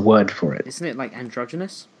 There's a word for it. Isn't it like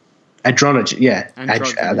androgynous? Androgynous, yeah.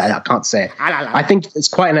 I can't say it. I think it's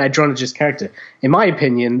quite an androgynous character. In my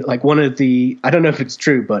opinion, like one of the, I don't know if it's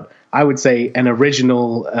true, but I would say an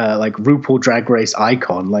original like RuPaul Drag Race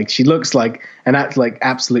icon. Like she looks like an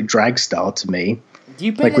absolute drag star to me.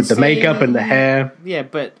 Like with the makeup and the hair. Yeah,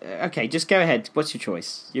 but okay, just go ahead. What's your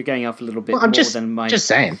choice? You're going off a little bit more than mine. Just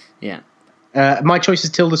saying. Yeah. My choice is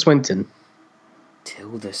Tilda Swinton.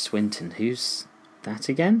 Tilda Swinton. Who's that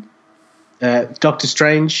again? Doctor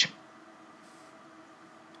Strange.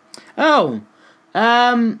 Oh,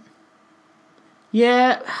 yeah,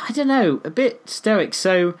 I don't know, a bit stoic.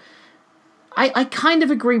 So, I kind of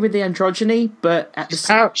agree with the androgyny, but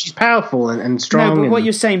she's powerful and strong. No, but what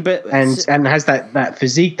you're saying, and has that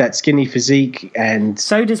physique, that skinny physique, and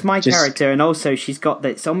so does my character, and also she's got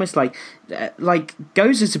that. It's almost like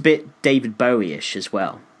Gozer's a bit David Bowie-ish as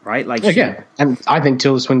well, right? Like and I think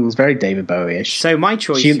Tilda Swinton's very David Bowie-ish. So my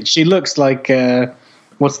choice, she looks like.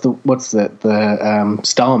 What's the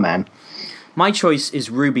Starman? My choice is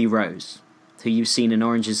Ruby Rose, who you've seen in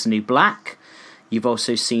Orange Is the New Black. You've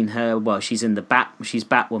also seen her. Well, she's in she's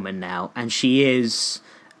Batwoman now, and she is.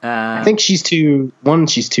 I think she's too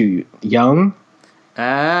young.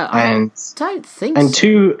 I don't think and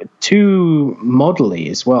so. too modelly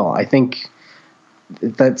as well. I think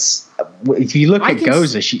that's if you look at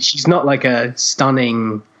Gozer, she's not like a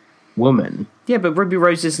stunning woman. Yeah, but Ruby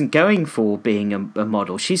Rose isn't going for being a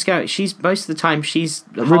model. She's most of the time she's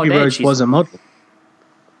Ruby Rose was a model.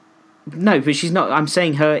 No, but she's not. I'm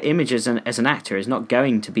saying her image as an actor is not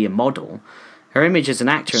going to be a model. Her image as an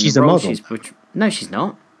actor. She's a model. No, she's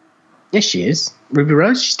not. Yes, she is. Ruby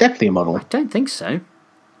Rose, she's definitely a model. I don't think so.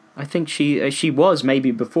 I think she was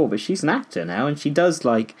maybe before, but she's an actor now, and she does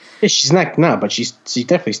like. Yeah, she's an actor now, but she's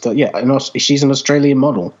definitely still she's an Australian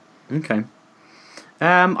model. Okay.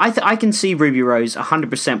 I can see Ruby Rose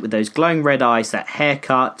 100% with those glowing red eyes, that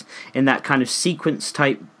haircut, in that kind of sequence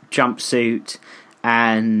type jumpsuit,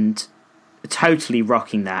 and totally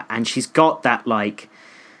rocking that. And she's got that like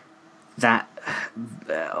that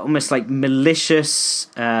almost like malicious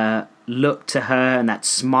look to her, and that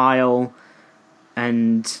smile,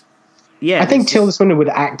 and yeah. I think Tilda Swinton would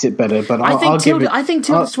act it better, but I think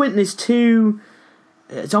Tilda Swinton is too.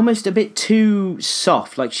 It's almost a bit too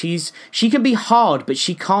soft. Like she can be hard, but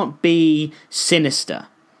she can't be sinister.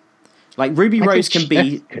 Like Ruby Rose can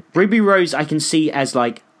be. Ruby Rose, I can see as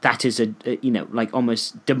like that is like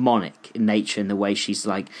almost demonic in nature in the way she's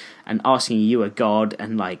like and asking you a god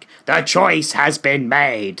and like the choice has been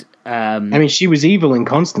made. I mean, she was evil in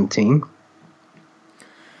Constantine.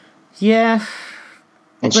 Yeah.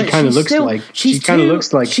 And she kind of looks like she's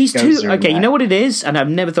too okay. You know what it is, and I've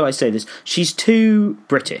never thought I'd say this. She's too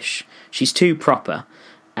British. She's too proper,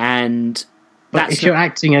 and if you're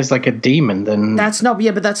acting as like a demon, then that's not.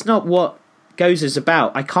 Yeah, but that's not what Gozer's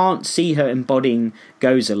about. I can't see her embodying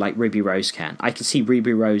Gozer like Ruby Rose can. I can see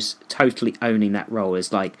Ruby Rose totally owning that role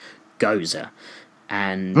as like Gozer.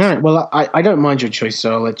 And all right, well, I don't mind your choice,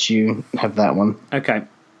 so I'll let you have that one. Okay,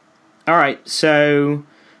 all right. So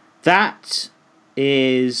that.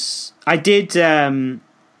 I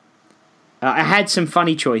had some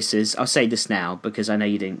funny choices. I'll say this now because I know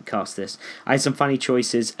you didn't cast this. I had some funny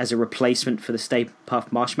choices as a replacement for the Stay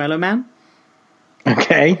Puft Marshmallow Man.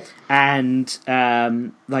 Okay. And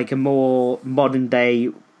like a more modern day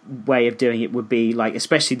way of doing it would be like,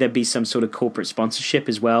 especially there'd be some sort of corporate sponsorship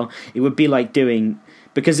as well. It would be like doing.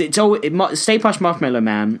 Because Stay Puft Marshmallow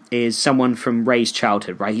Man is someone from Ray's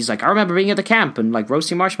childhood, right? He's like, I remember being at the camp and like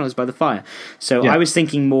roasting marshmallows by the fire. So yeah. I was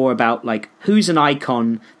thinking more about like who's an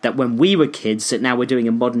icon that when we were kids, that now we're doing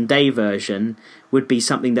a modern day version, would be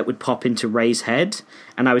something that would pop into Ray's head.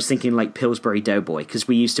 And I was thinking like Pillsbury Doughboy, because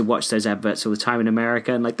we used to watch those adverts all the time in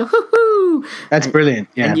America and like the hoo-hoo. That's brilliant.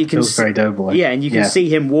 Yeah, and you can Pillsbury Doughboy. Yeah, and you can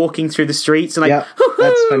see him walking through the streets and like, hoo-hoo,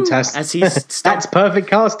 that's fantastic. As he's that's perfect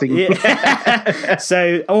casting. Yeah.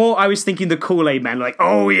 So, or I was thinking the Kool-Aid Man, like,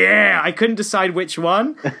 oh yeah, I couldn't decide which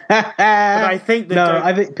one. But I think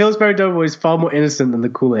I think Pillsbury Doughboy is far more innocent than the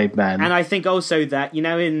Kool-Aid Man. And I think also that, you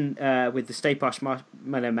know, in with the Stay Puft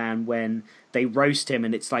Marshmallow Man, when they roast him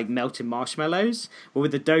and it's like melted marshmallows, well,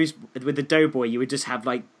 with the Doughboy, you would just have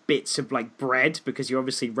like bits of like bread because you're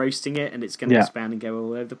obviously roasting it and it's going to expand and go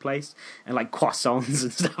all over the place, and like croissants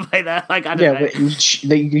and stuff like that. Like I don't know. But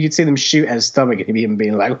you'd see them shoot at his stomach and he'd even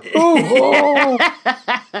being like, oh.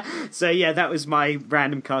 So yeah, that was my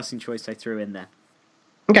random casting choice I threw in there.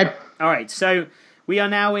 Okay. All right. So we are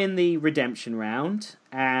now in the redemption round,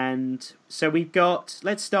 and so we've got.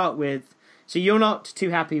 Let's start with. So you're not too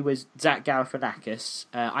happy with Zach Galifianakis.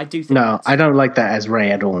 I do think. No, I don't like that as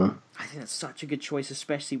Ray at all. I think that's such a good choice,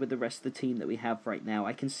 especially with the rest of the team that we have right now.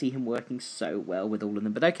 I can see him working so well with all of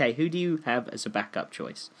them. But okay, who do you have as a backup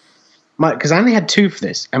choice? Because I only had two for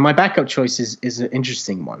this, and my backup choice is an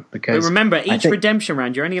interesting one. Because but remember, each redemption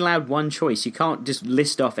round, you're only allowed one choice. You can't just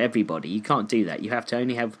list off everybody. You can't do that. You have to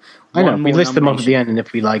only have one. I know, we list them off at the end, and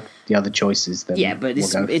if we like the other choices, then yeah, but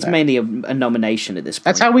it's mainly a nomination at this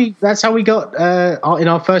point. That's how we got in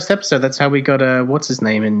our first episode. That's how we got what's his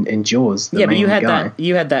name in Jaws. Yeah, but you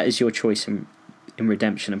had that as your choice in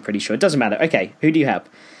redemption. I'm pretty sure it doesn't matter. Okay, who do you have?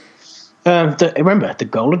 Remember, the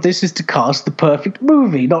goal of this is to cast the perfect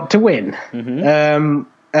movie, not to win.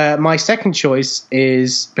 Mm-hmm. My second choice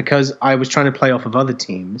is because I was trying to play off of other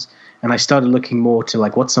teams, and I started looking more to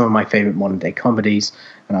like what's some of my favorite modern day comedies,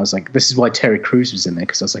 and I was like, this is why Terry Crews was in there,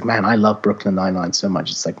 because I was like, man, I love Brooklyn Nine-Nine so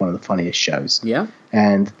much. It's like one of the funniest shows. Yeah.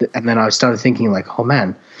 And then I started thinking like, oh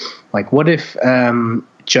man, like what if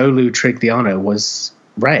Joe Lou Trigliano was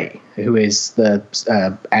Ray, who is the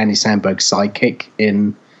Andy Samberg sidekick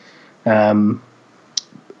in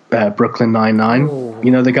Brooklyn Nine-Nine. Ooh. You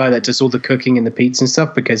know, the guy that does all the cooking and the pizza and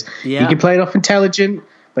stuff, because he can play it off intelligent,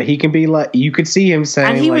 but he can be like, you could see him saying,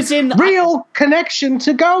 And he like, was in real connection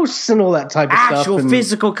to ghosts and all that type of stuff. actual And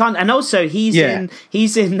physical content. And also he's Yeah.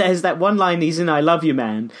 in there's that one line he's in I Love You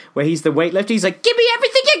Man where he's the weightlifter. He's like, give me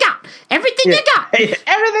everything you got, everything you got. everything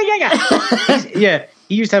I got. Yeah,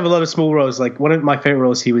 he used to have a lot of small roles. Like one of my favorite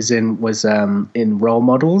roles he was in was in Role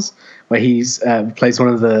Models, where he's plays one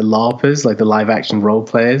of the LARPers, like the live action role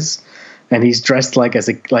players, and he's dressed like as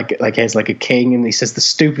a as like a king, and he says the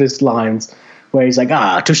stupidest lines. Where he's like,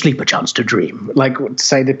 to sleep a chance to dream, like to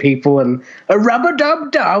say to people, and a rubber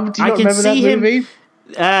dub dub. Do you not remember that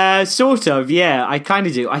movie? Sort of, yeah. I kind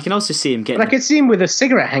of do. I can also see him getting. But I could see him with a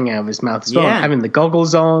cigarette hanging out of his mouth as well, Yeah. having the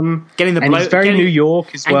goggles on, Getting the and he's very New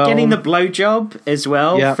York as well, and getting the blowjob as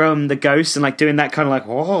well Yeah. from the ghost, and like doing that kind of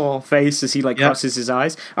like face as he like Yeah. crosses his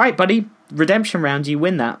eyes. All right, buddy, redemption round, you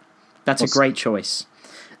win that. That's Awesome. a great choice.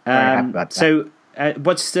 Very happy about that. So,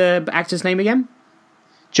 what's the actor's name again?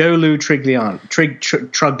 Joe Lou Truglio.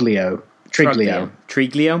 Truglio.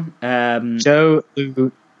 Joe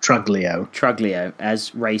Lou Truglio. Truglio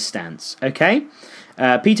as Ray Stantz. Okay.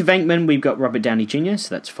 Peter Venkman, we've got Robert Downey Jr.,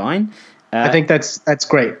 so that's fine. I think that's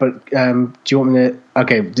great, but do you want me to?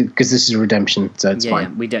 Okay, because this is redemption, so it's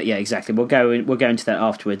fine. Yeah, we do. Yeah, exactly. We'll go into that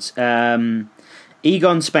afterwards.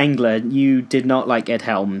 Egon Spengler, you did not like Ed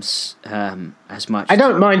Helms as much. I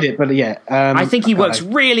don't mind it, but yeah, I think he works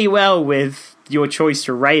really well with your choice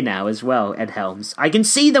for Ray now as well, Ed Helms. I can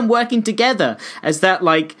see them working together as that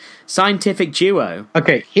like scientific duo.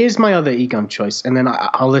 Okay, here's my other Egon choice, and then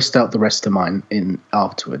I'll list out the rest of mine in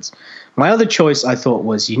afterwards. My other choice I thought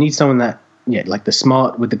was you need someone that, like the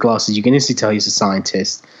smart with the glasses, you can instantly tell he's a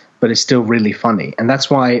scientist, but it's still really funny. And that's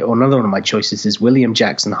why another one of my choices is William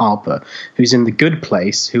Jackson Harper, who's in The Good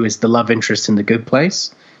Place, who is the love interest in The Good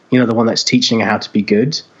Place. You know, the one that's teaching her how to be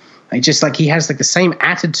good. It's just like he has like the same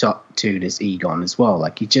attitude as Egon as well.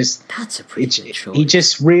 Like that's a pretty good choice. He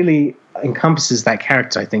just really encompasses that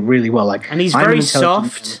character, I think, really well. Like, and he's very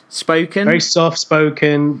soft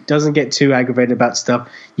spoken, doesn't get too aggravated about stuff.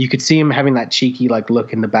 You could see him having that cheeky like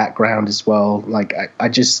look in the background as well. Like I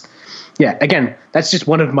just, again, that's just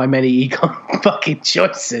one of my many Egon fucking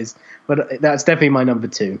choices, but that's definitely my number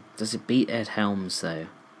 2. Does it beat Ed Helms though?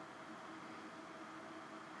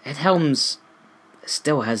 Ed Helms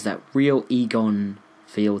still has that real Egon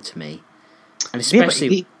feel to me, and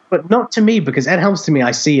especially, but not to me, because Ed Helms to me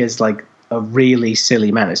I see as like a really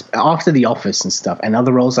silly man. It's after The Office and stuff and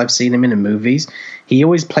other roles I've seen him in movies, he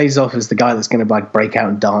always plays off as the guy that's going to like break out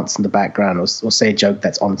and dance in the background or say a joke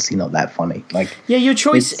that's honestly not that funny. Like, yeah, your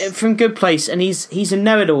choice from Good Place, and he's a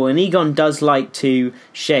know-it-all, and Egon does like to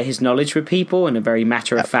share his knowledge with people in a very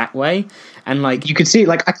matter-of-fact way, and like you could see,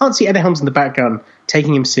 like I can't see Ed Helms in the background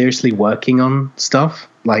taking him seriously working on stuff,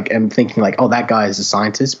 like, and thinking like, oh, that guy is a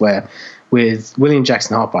scientist, where with William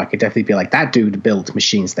Jackson Harper, I could definitely be like, that dude built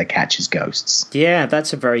machines that catches ghosts. Yeah,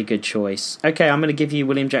 that's a very good choice. Okay, I'm going to give you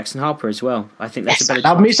William Jackson Harper as well. I think that's a better choice.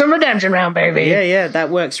 Love me some redemption round, baby. Yeah,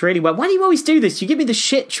 that works really well. Why do you always do this? You give me the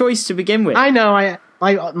shit choice to begin with. I know,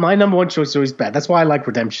 my number 1 choice is always bad. That's why I like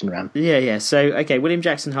redemption round. Yeah. So, okay, William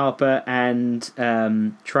Jackson Harper and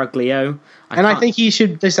Truglio. I think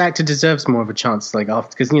this actor deserves more of a chance, like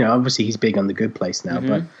after, because obviously he's big on The Good Place now,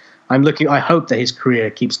 but I hope that his career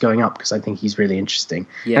keeps going up, because I think he's really interesting.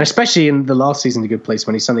 Yeah. And especially in the last season of The Good Place,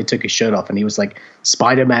 when he suddenly took his shirt off and he was like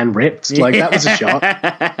Spider-Man ripped. Like, that was a shock.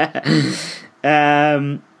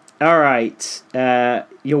 All right.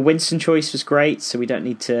 Your Winston choice was great, so we don't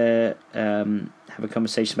need to have a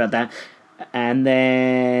conversation about that. And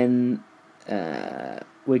then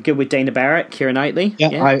we're good with Dana Barrett, Keira Knightley.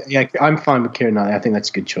 I'm fine with Keira Knightley. I think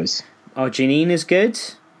that's a good choice. Oh, Janine is good.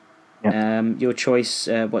 Yeah. Your choice,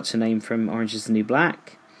 what's her name from Orange is the New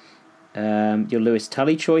Black? Your Lewis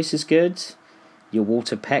Tully choice is good. Your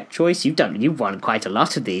Walter Peck choice, you've won quite a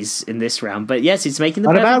lot of these in this round, but yes, it's making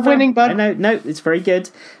the. Not about winning, bud. No, it's very good.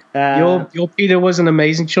 Your Peter was an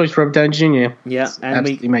amazing choice for Robert Downey Jr. Yeah, it's and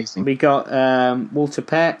absolutely amazing. We got Walter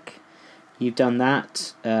Peck. You've done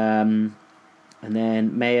that, and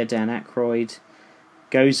then Mayor Dan Aykroyd,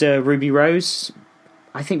 Gozer, Ruby Rose.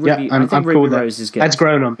 I think Ruby cool Rose is good. That's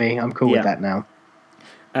grown on me. I'm cool with that now.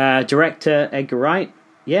 Director Edgar Wright,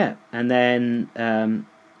 and then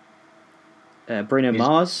Bruno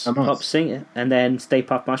Mars, pop singer, and then Stay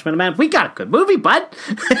Puft Marshmallow Man. We got a good movie, bud.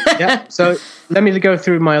 Yeah. So let me go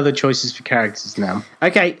through my other choices for characters now.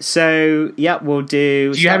 Okay. So we'll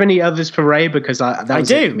do. Do you have any others for Ray? Because I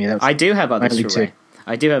do. It for me. I do have others for Ray.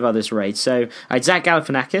 I do have others for Ray. So I had Zach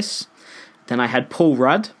Galifianakis. Then I had Paul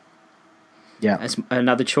Rudd. Yeah, as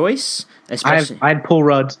another choice. I had Paul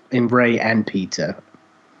Rudd in Ray and Peter.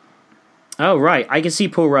 Oh, right. I can see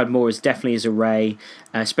Paul Rudd more as definitely as a Ray,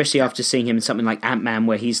 especially after seeing him in something like Ant-Man,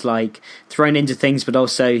 where he's like thrown into things, but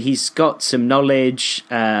also he's got some knowledge.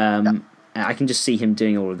 I can just see him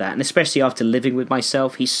doing all of that. And especially after Living With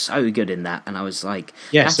Myself, he's so good in that. And I was like...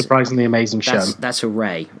 Yeah, surprisingly amazing show. That's a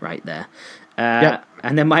Ray right there.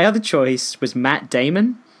 And then my other choice was Matt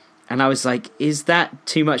Damon. And I was like, is that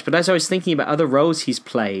too much? But as I was thinking about other roles he's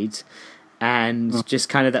played... and just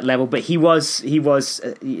kind of that level, but he was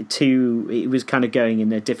kind of going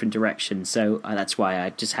in a different direction, so that's why I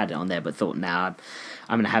just had it on there, but thought, I'm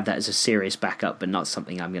going to have that as a serious backup, but not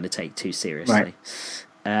something I'm going to take too seriously.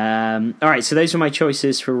 Right. All right, so those were my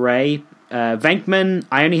choices for Ray. Venkman,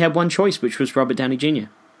 I only had one choice, which was Robert Downey Jr.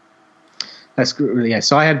 That's good. Yeah.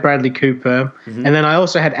 So I had Bradley Cooper, and then I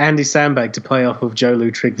also had Andy Samberg to play off of Joe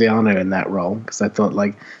Lou Trigliano in that role, because I thought,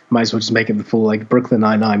 like, might as well just make it the full, like, Brooklyn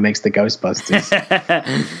Nine-Nine makes the Ghostbusters.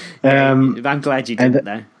 I'm glad you did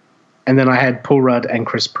though. And then I had Paul Rudd and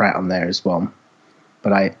Chris Pratt on there as well.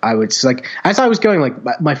 But I would just, like, as I was going,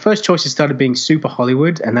 like, my first choices started being super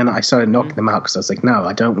Hollywood, and then I started knocking them out because I was like, no,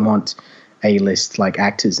 I don't want A-list, like,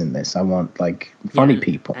 actors in this. I want, like, funny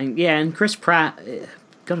people. And Chris Pratt...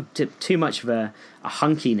 got too much of a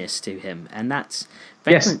hunkiness to him, and that's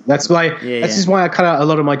yes, that's why. This is why I cut out a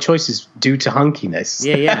lot of my choices due to hunkiness.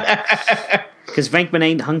 Because Venkman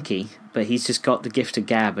ain't hunky, but he's just got the gift of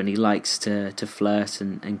gab, and he likes to flirt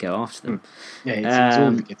and go after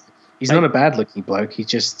them. He's not a bad looking bloke.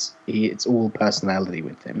 It's all personality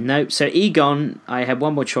with him. Nope. So Egon, I had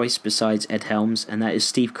one more choice besides Ed Helms, and that is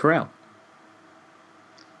Steve Carell.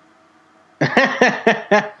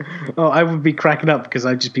 Oh, I would be cracking up because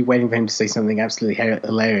I'd just be waiting for him to say something absolutely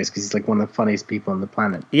hilarious because he's like one of the funniest people on the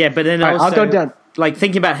planet. Yeah, but then also, I'll go down. Like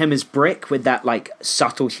thinking about him as Brick with that like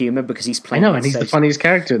subtle humor because he's playing. I know, and he's the funniest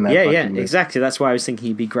character in that. Yeah, exactly. That's why I was thinking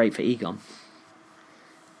he'd be great for Egon.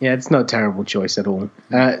 Yeah, it's not a terrible choice at all.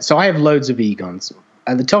 So I have loads of Egons.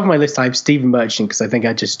 At the top of my list, I have Stephen Merchant because I think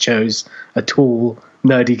I just chose a tall,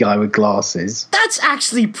 nerdy guy with glasses. That's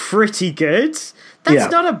actually pretty good.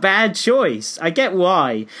 That's not a bad choice. I get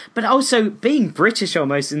why. But also, being British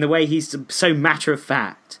almost in the way he's so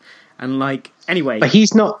matter-of-fact. And, like, anyway. But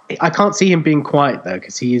he's not... I can't see him being quiet, though,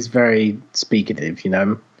 because he is very speakative, you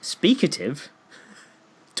know? Speakative?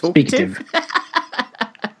 Talkative?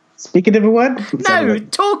 Speakative a word? No,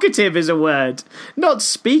 talkative is a word. Not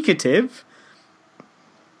speakative.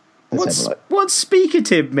 What's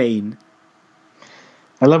speakative mean?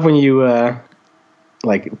 I love when you...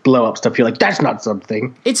 like blow up stuff, you're like, that's not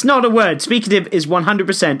something. It's not a word. Speakative is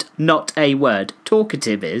 100% not a word.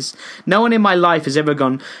 Talkative is. No one in my life has ever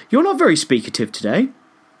gone, you're not very speakative today.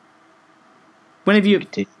 When have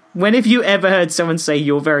you ever heard someone say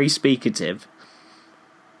you're very speakative?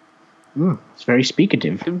 It's very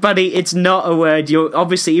speakative. Buddy, it's not a word. You're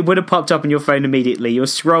obviously, it would have popped up on your phone immediately. You're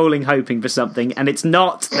scrolling hoping for something and it's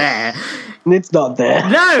not there. It's not there.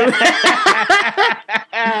 No!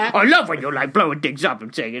 I love when you're like blowing things up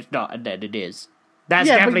and saying it's not, and then it is. That's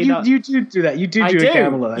definitely not. You do that. You do a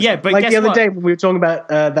camel on that. Yeah, but like guess the other what? day when we were talking about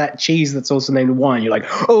that cheese that's also named wine, you're like,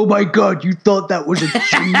 "Oh my god, you thought that was a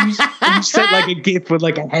cheese?" And you sent like a gif with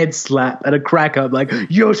like a head slap and a crack up, like,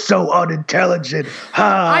 "You're so unintelligent."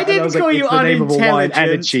 Ha! I didn't call you unintelligent.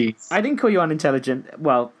 And a cheese. I didn't call you unintelligent.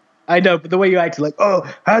 Well, I know, but the way you acted, like, "Oh,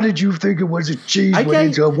 how did you think it was a cheese went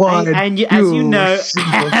into a wine?" And as you know,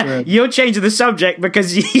 you're changing the subject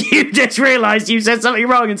because you just realised you said something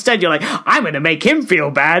wrong. Instead, you're like, I'm going to make him feel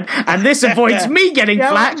bad, and this avoids me getting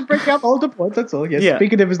flat. Just bring up older points, that's all. Yes.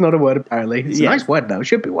 Speakative is not a word, apparently. It's a nice word, though. It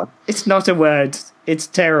should be one. It's not a word. It's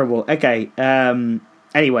terrible. Okay.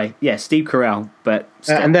 Anyway, Steve Carell, but...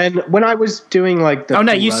 and then when I was doing, like...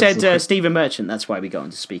 the you said Stephen Merchant. That's why we got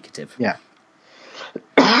into speakative. Yeah.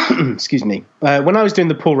 Excuse me. When I was doing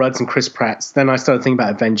the Paul Rudds and Chris Pratts, then I started thinking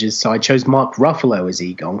about Avengers, so I chose Mark Ruffalo as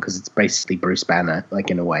Egon, because it's basically Bruce Banner,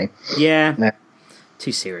 like, in a way. Yeah.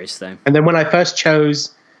 Too serious, though. And then when I first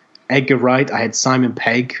chose Edgar Wright, I had Simon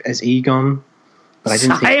Pegg as Egon. But I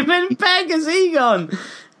didn't Simon Pegg as Egon!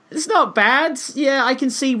 It's not bad. Yeah, I can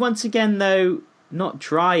see, once again, though, not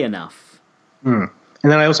dry enough. And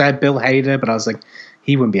then I also had Bill Hader, but I was like,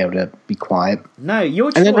 he wouldn't be able to be quiet. No,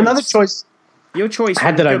 your choice... And then another choice... Your choice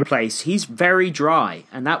was a good place. He's very dry,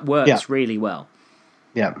 and that works really well.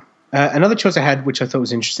 Yeah. Another choice I had, which I thought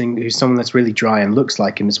was interesting, who's someone that's really dry and looks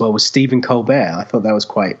like him as well, was Stephen Colbert. I thought that was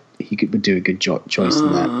would do a good choice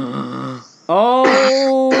in that.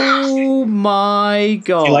 Oh my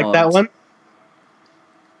god. You like that one?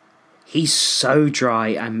 He's so dry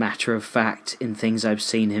and matter of fact in things I've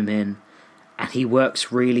seen him in, and he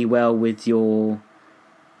works really well with your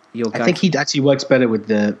your I think he actually works better with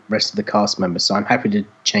the rest of the cast members, so I'm happy to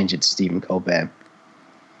change it to Stephen Colbert.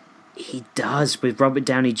 He does, with Robert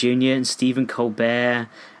Downey Jr. and Stephen Colbert,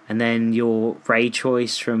 and then your Ray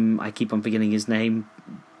choice from, I keep on forgetting his name.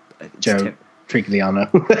 Joe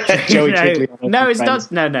Trigliano. Joey Trigliano. No, it's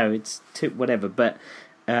not. No, it's whatever. But,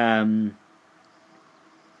 yeah,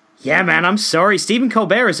 man, I'm sorry. Stephen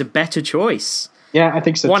Colbert is a better choice. Yeah, I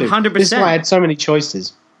think so, 100%. This is why I had so many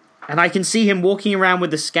choices. And I can see him walking around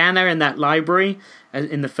with the scanner in that library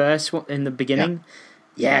in the beginning.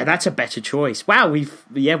 Yeah, that's a better choice. Wow,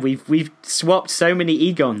 we've swapped so many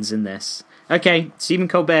Egons in this. Okay, Stephen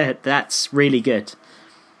Colbert, that's really good.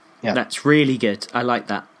 Yeah, that's really good. I like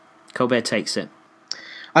that. Colbert takes it.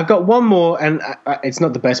 I've got one more, and it's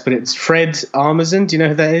not the best, but it's Fred Armisen. Do you know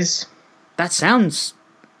who that is?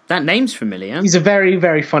 That name's familiar. He's a very,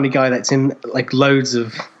 very funny guy that's in like loads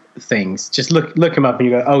of things. Just look him up and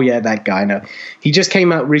you go, oh yeah, that guy. No, he just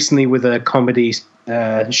came out recently with a comedy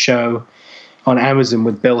show on Amazon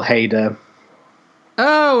with Bill Hader.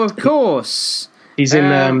 Oh, of course. He's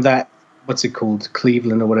in that, what's it called?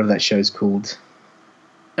 Cleveland or whatever that show's called.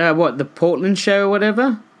 What, the Portland show or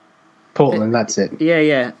whatever? Portland, that's it.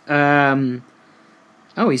 Yeah.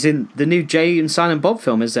 He's in the new Jay and Silent Bob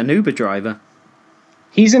film as an Uber driver.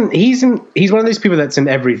 He's one of those people that's in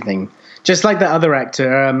everything. Just like that other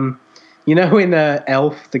actor, you know, in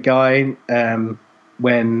Elf, the guy,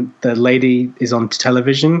 when the lady is on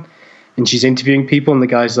television and she's interviewing people, and the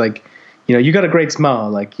guy's like, you know, you got a great smile,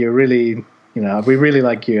 like you're really, you know, we really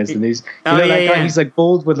like you as the news. You know that guy? He's like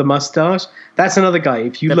bald with a mustache. That's another guy.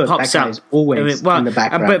 If you look, that guy is always in the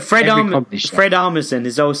background. But Fred Armisen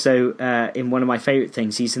is also in one of my favorite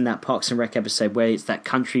things. He's in that Parks and Rec episode where it's that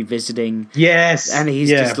country visiting. Yes, and he's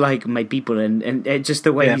just like my people, and just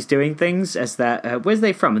the way he's doing things as that. Where's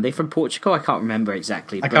they from? Are they from Portugal? I can't remember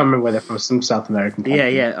exactly. I can't remember where they're from. Some South American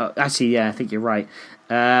country. Yeah. Actually, I think you're right.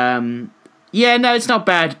 Yeah, no, it's not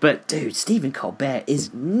bad, but dude, Stephen Colbert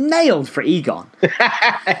is nailed for Egon.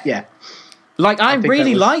 Yeah. Like, I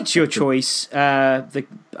really liked your choice. I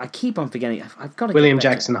keep on forgetting. I've got to William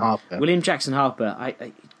Jackson Harper. William Jackson Harper.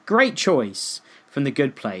 Great choice from The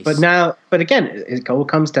Good Place. But again, it all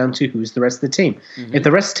comes down to who's the rest of the team. Mm-hmm. If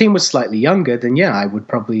the rest of the team was slightly younger, then yeah, I would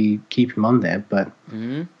probably keep him on there. But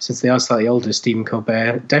since they are slightly older, Stephen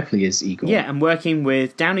Colbert definitely is Egon. Yeah, and working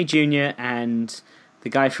with Downey Jr. and the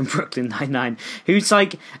guy from Brooklyn Nine-Nine, who's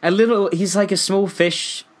like he's like a small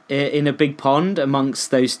fish in a big pond amongst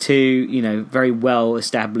those two, you know, very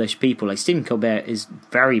well-established people. Like, Stephen Colbert is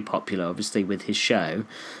very popular, obviously, with his show.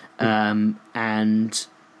 And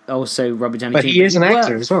also Robert Downey Jr. But he is an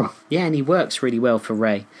actor as well. Yeah, and he works really well for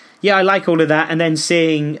Ray. Yeah, I like all of that. And then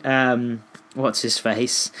seeing,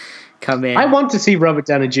 what's-his-face come in. I want to see Robert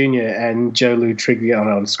Downey Jr. and Joe Lou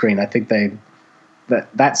Trigliano on screen. I think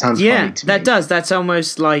that sounds funny to me. Yeah, that does. That's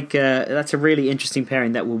almost like that's a really interesting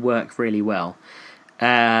pairing that will work really well.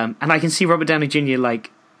 And I can see Robert Downey Jr. like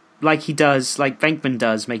he does, like Venkman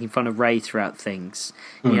does, making fun of Ray throughout things.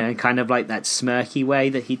 You know, kind of like that smirky way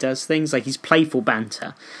that he does things. Like, he's playful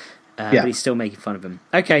banter, but he's still making fun of him.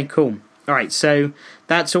 Okay, cool. All right, so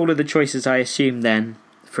that's all of the choices, I assume, then,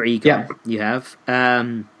 for Egon you have.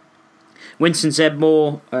 Winston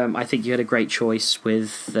Zedmore, I think you had a great choice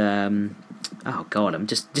with... oh God! I'm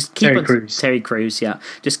just keep Terry on Crews. Terry Crews. Yeah,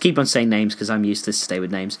 just keep on saying names because I'm used to stay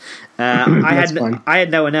with names. I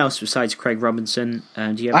had no one else besides Craig Robinson.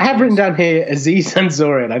 Do you have I have written down here Aziz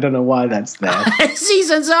Ansari. I don't know why that's there.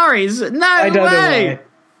 Aziz Ansari's no I don't way. know why.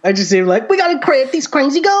 I just seem like we gotta create these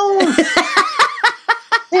crazy ghosts.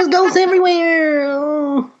 There's ghosts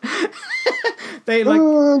everywhere. They like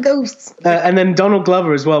ghosts. And then Donald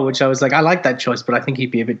Glover as well, which I was like, I like that choice, but I think he'd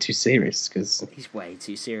be a bit too serious because he's way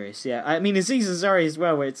too serious. Yeah, I mean Aziz Ansari as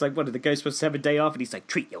well, where it's like, what are the Ghostbusters have a day off, and he's like,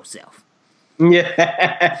 treat yourself.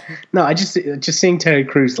 Yeah. No, I just seeing Terry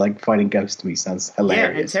Crews like fighting ghosts to me sounds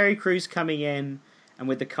hilarious. Yeah, and Terry Crews coming in. And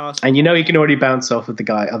with the cast, and you know he can already bounce off of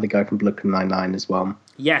the other guy from Brooklyn Nine-Nine as well.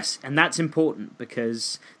 Yes, and that's important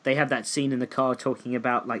because they have that scene in the car talking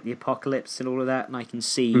about like the apocalypse and all of that, and I can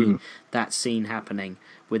see that scene happening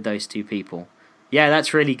with those two people. Yeah,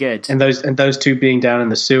 that's really good. And those two being down in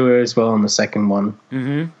the sewer as well on the second one.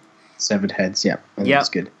 Mm-hmm. Severed heads. Yeah, that's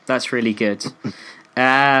good. That's really good.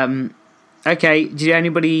 Okay, did you have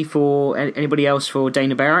anybody else for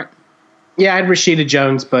Dana Barrett? Yeah, I had Rashida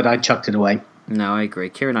Jones, but I chucked it away. No, I agree.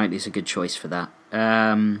 Keira Knightley's a good choice for that.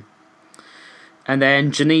 And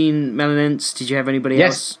then Janine Melanence, did you have anybody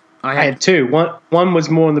else? I had two. One was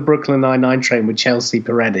more on the Brooklyn Nine-Nine train with Chelsea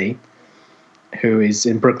Peretti, who is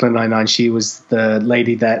in Brooklyn Nine-Nine. She was the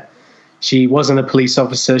lady that she wasn't a police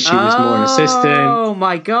officer. She was more an assistant. Oh,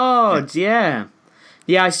 my God. Yeah.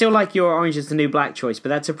 Yeah, I still like your Orange is the New Black choice, but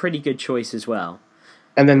that's a pretty good choice as well.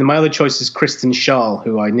 And then my other choice is Kristen Schaal,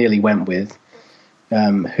 who I nearly went with,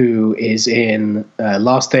 who is in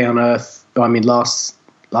Last Man on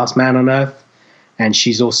Earth, and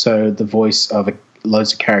she's also the voice of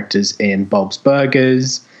loads of characters in Bob's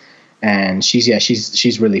Burgers, and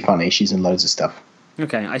she's really funny. She's in loads of stuff.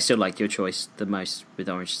 Okay, I still like your choice the most with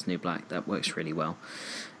Orange is the New Black. That works really well.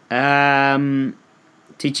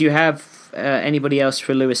 Did you have anybody else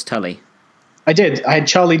for Lewis Tully? I did. I had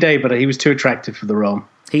Charlie Day, but he was too attractive for the role.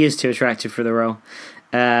 He is too attractive for the role.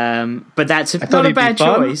 But that's not a bad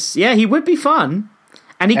choice. Yeah, he would be fun.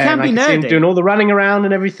 And he can be nerdy. See him doing all the running around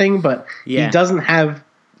and everything, but he doesn't have,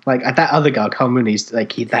 like, that other guy, Carl Mooney's,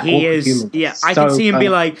 like, that awkward humor. Yeah, I can see him be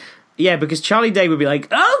like, yeah, because Charlie Day would be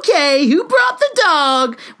like, okay, who brought the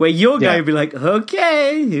dog? Where your guy would be like,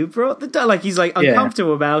 okay, who brought the dog? Like, he's, like,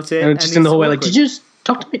 uncomfortable about it. And just in the hallway, like, did you just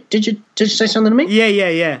talk to me? Did you say something to me? Yeah,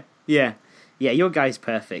 your guy's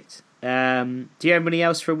perfect. Do you have anybody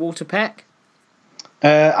else for Walter Peck?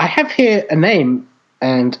 I have here a name,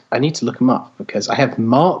 and I need to look him up, because I have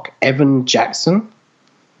Mark Evan Jackson.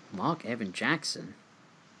 Mark Evan Jackson?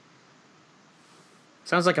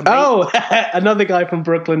 Sounds like a another guy from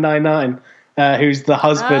Brooklyn Nine-Nine, who's the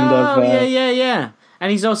husband of... yeah.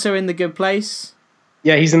 And he's also in The Good Place.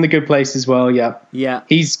 Yeah, he's in The Good Place as well, yeah. Yeah.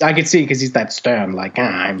 I could see because he's that stern, like,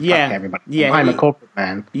 fuck everybody. Yeah, I'm a corporate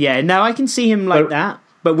man. Yeah, no, I can see him like that.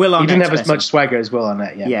 But Will Arnett's he didn't have as much swagger as Will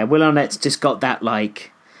Arnett, yeah. Yeah, Will Arnett's just got that,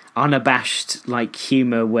 like, unabashed, like,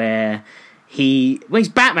 humour where he's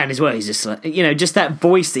Batman as well. He's just, like, just that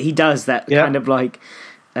voice that he does, that kind of, like...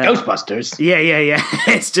 Ghostbusters. Yeah.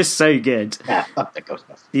 It's just so good. Yeah, fuck the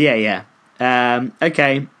Ghostbusters. Yeah.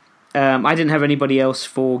 Okay. I didn't have anybody else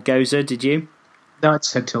for Gozer, did you? No, it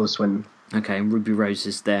said Tilda Swinton. Okay, Ruby Rose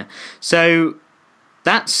is there. So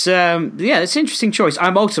that's that's an interesting choice.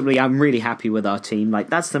 I'm really happy with our team. Like,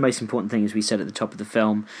 that's the most important thing, as we said at the top of the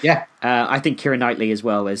film. Yeah. I think Keira Knightley as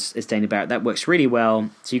well as Dana Barrett, that works really well.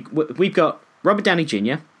 So we've got Robert Downey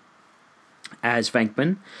Jr. as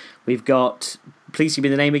Venkman. We've got, please give me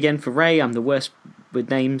the name again for Ray. I'm the worst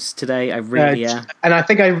with names today. I really am. And I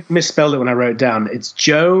think I misspelled it when I wrote it down. It's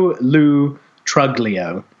Joe Lou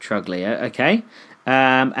Truglio. Okay.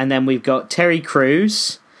 And then we've got Terry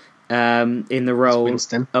Crews in the role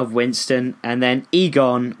of Winston. And then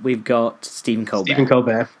Egon, we've got Stephen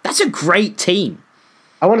Colbert. That's a great team.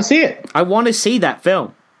 I want to see it. I want to see that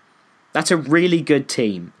film. That's a really good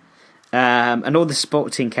team. And all the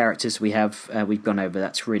sporting characters we've gone over,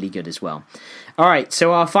 that's really good as well. All right,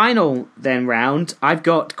 so our final then round, I've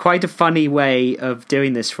got quite a funny way of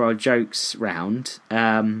doing this for our jokes round.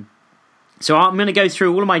 So I'm going to go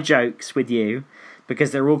through all of my jokes with you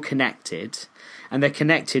because they're all connected. And they're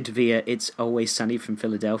connected via It's Always Sunny from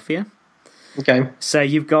Philadelphia. Okay. So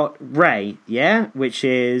you've got Ray, which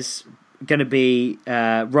is going to be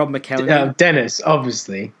Rob McElhenney. Dennis,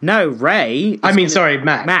 obviously. No, Ray.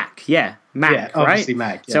 Mac. Mac, yeah. Mac, yeah, obviously right?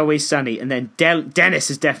 Mac. Yeah. It's Always Sunny. And then Dennis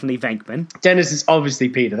is definitely Venkman. Dennis is obviously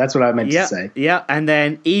Peter. That's what I meant to say. Yeah, and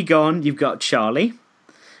then Egon, you've got Charlie.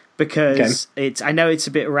 Because I know it's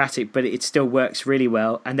a bit erratic, but it still works really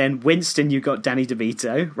well. And then Winston, you've got Danny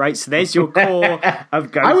DeVito, right? So there's your core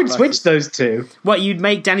of Ghostbusters. I would switch those two. What, you'd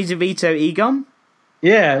make Danny DeVito Egon?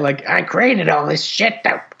 Yeah, like, I created all this shit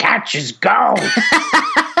that catches gold.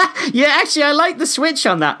 Yeah, actually, I like the switch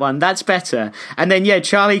on that one. That's better. And then,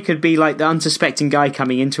 Charlie could be like the unsuspecting guy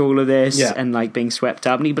coming into all of this and like being swept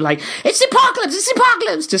up. And he'd be like, it's the apocalypse,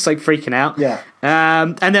 just like freaking out. Yeah.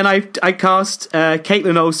 And then I cast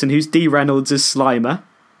Caitlin Olsen, who's Dee Reynolds, as Slimer.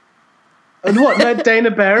 And what, not Dana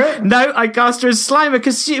Barrett? No, I cast her as Slimer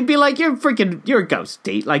because she'd be like, you're a ghost,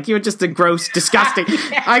 Dee. Like, you're just a gross, disgusting.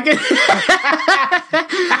 I can.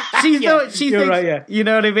 She thinks, right, yeah. You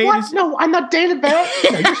know what I mean? What? No, I'm not Dana Barrett.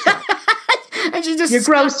 No, you're and she just you're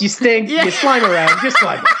gross, you stink, you slime around, you're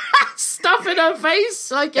slime. Stuff in her face,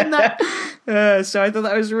 like in that. So I thought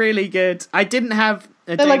that was really good. I didn't have.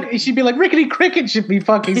 She'd be like, Rickety Cricket should be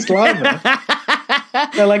fucking Slimer.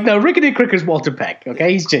 They're like, no, Rickety Cricker's Walter Peck.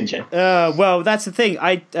 Okay, he's ginger. Well, that's the thing.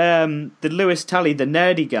 The Lewis Tully, the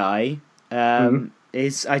nerdy guy,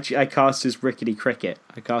 is I cast as Rickety Cricket.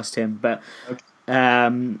 I cast him, but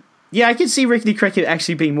I could see Rickety Cricket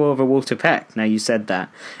actually being more of a Walter Peck. Now you said that,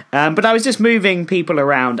 but I was just moving people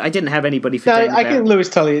around. I didn't have anybody for. No, I think Lewis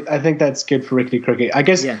Tully. I think that's good for Rickety Cricket. I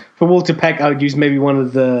guess for Walter Peck, I would use maybe one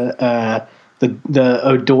of the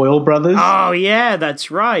O'Doyle brothers. Oh yeah,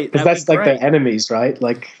 that's right. Because that's like their enemies, right?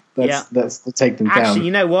 Like that's to take them down. Actually,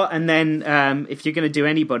 you know what? And then if you're going to do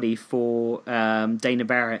anybody for Dana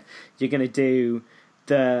Barrett, you're going to do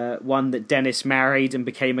the one that Dennis married and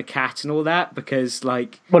became a cat and all that, because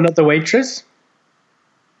like... Well, not the waitress?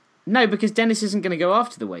 No, because Dennis isn't going to go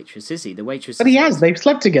after the waitress, is he? The waitress... But he has. They've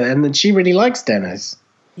slept together, and then she really likes Dennis.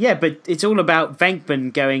 Yeah, but it's all about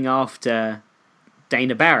Venkman going after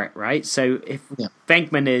Dana Barrett, right? So if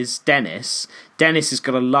Venkman is Dennis, Dennis has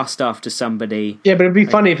got a lust after somebody. Yeah, but it'd be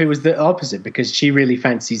funny if it was the opposite, because she really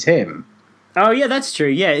fancies him. Oh, yeah, that's true.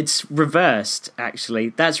 Yeah, it's reversed, actually.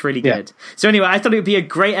 That's really good. So anyway, I thought it would be a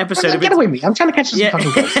great episode. Get away from me. I'm trying to catch this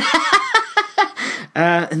fucking ghost.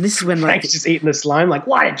 And this is when, like... Frank's just eating the slime, like,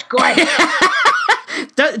 what? Quiet!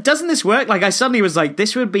 Doesn't this work? Like, I suddenly was like,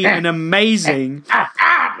 this would be an amazing...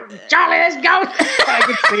 Charlie, let's go! I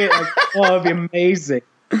could see it, like, oh, it'd be amazing.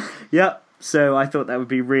 Yep. So I thought that would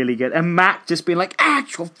be really good. And Mac just being like,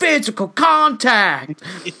 actual physical contact!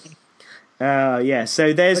 Yeah,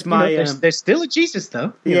 so there's there's still a Jesus,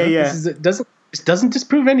 though. Yeah. This doesn't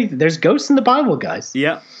disprove anything. There's ghosts in the Bible, guys.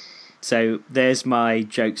 Yeah. So there's my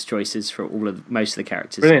jokes choices for most of the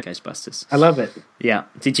characters Brilliant. in Ghostbusters. I love it. Yeah.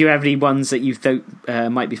 Did you have any ones that you thought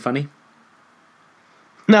might be funny?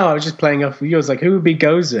 No, I was just playing off yours. Like, who would be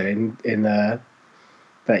Gozer in that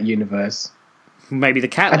universe? Maybe the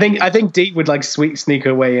cat lady. I think Dee would like sneak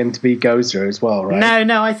her way in to be Gozer as well, right?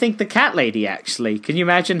 No, I think the cat lady, actually. Can you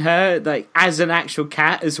imagine her like as an actual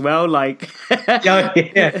cat as well? Like,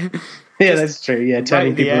 yeah, that's true. Yeah,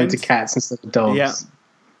 turning people into cats instead of dogs. Yeah.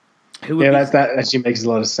 That actually makes a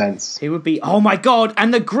lot of sense. He would be, oh my god,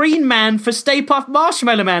 and the Green Man for Stay Puft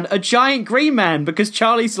Marshmallow Man, a giant green man, because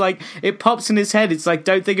Charlie's like, it pops in his head, it's like,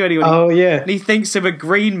 don't think of anyone. Oh, yeah. And he thinks of a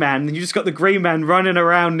green man, and you just got the Green Man running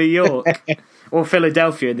around New York. Or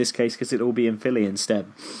Philadelphia in this case, because it'll all be in Philly instead.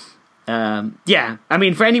 Yeah, I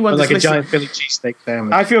mean, for anyone that's like a giant Philly cheesesteak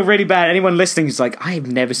sandwich. I feel really bad. Anyone listening is like, I've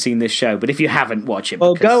never seen this show, but if you haven't, watch it.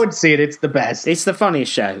 Well, go and see it. It's the best. It's the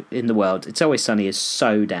funniest show in the world. It's Always Sunny is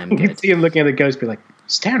so damn good. You can see him looking at the ghost, be like,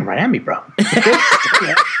 staring right at me, bro.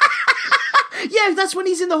 Yeah, that's when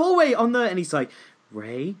he's in the hallway and he's like,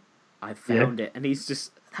 Ray, I found it, and he's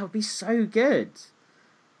just, that would be so good.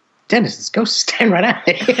 Dennis, this ghost is staring right at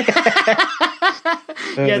me.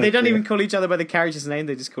 Yeah, they don't even call each other by the character's name.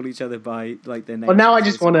 They just call each other by like their name. Well, now I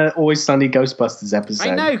just want an Always Sunny Ghostbusters episode.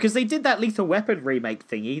 I know, because they did that Lethal Weapon remake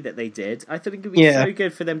thingy that they did. I thought it could be so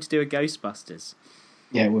good for them to do a Ghostbusters.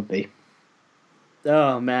 Yeah, it would be.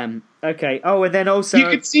 Oh man. Okay. Oh, and then also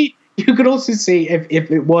you could also see if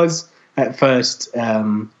it was at first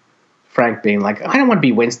Frank being like, I don't want to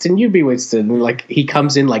be Winston, you be Winston. And like he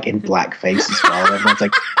comes in like in blackface as well. And everyone's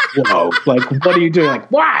like, whoa, like what are you doing?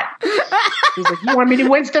 Like, what? He's like, you want me to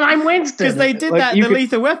Winston? I'm Winston. Because they did that in the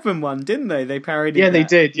Lethal Weapon one, didn't they? They parodied that. They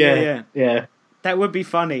did. Yeah. That would be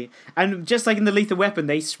funny. And just like in the Lethal Weapon,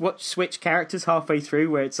 they switch characters halfway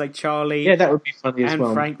through, where it's like Charlie. Yeah, that would be funny as well.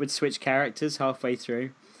 And Frank would switch characters halfway through,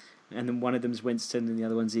 and then one of them's Winston and the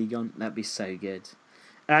other one's Egon. That'd be so good.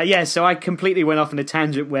 So I completely went off on a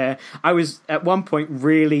tangent where I was at one point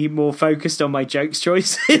really more focused on my jokes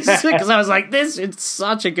choices because I was like, it's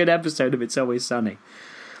such a good episode of It's Always Sunny.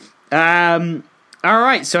 All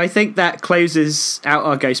right, so I think that closes out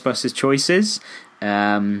our Ghostbusters choices.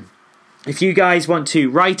 If you guys want to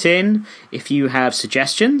write in, if you have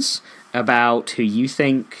suggestions about who you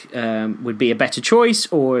think would be a better choice,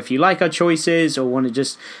 or if you like our choices or want to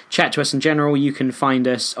just chat to us in general, you can find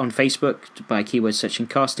us on Facebook by keyword searching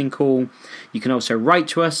Casting Call. You can also write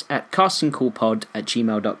to us at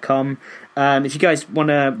castingcallpod@gmail.com. If you guys want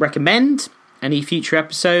to recommend any future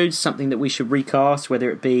episodes, something that we should recast,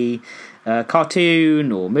 whether it be a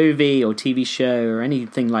cartoon or movie or TV show or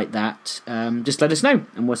anything like that, just let us know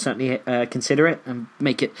and we'll certainly consider it and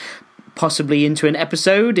make it possibly into an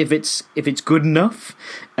episode if it's good enough.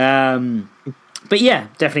 But yeah,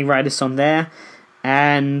 definitely write us on there.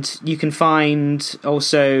 And you can find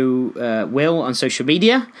also Will on social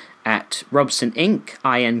media at Robson Inc.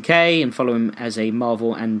 INK, and follow him as a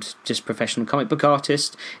Marvel and just professional comic book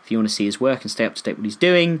artist if you want to see his work and stay up to date what he's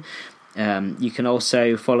doing. You can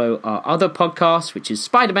also follow our other podcast, which is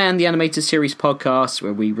Spider-Man, the Animated Series podcast,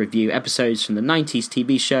 where we review episodes from the 90s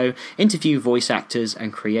TV show, interview voice actors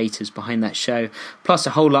and creators behind that show, plus a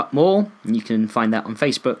whole lot more. And you can find that on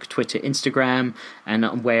Facebook, Twitter, Instagram,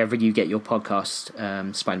 and wherever you get your podcast.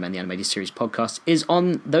 Spider-Man, the Animated Series podcast is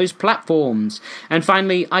on those platforms. And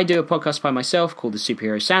finally, I do a podcast by myself called The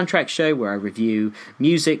Superhero Soundtrack Show, where I review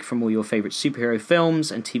music from all your favorite superhero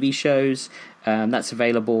films and TV shows. That's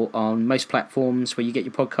available on most platforms where you get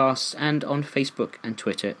your podcasts and on Facebook and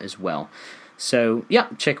Twitter as well. So, yeah,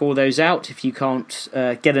 check all those out. If you can't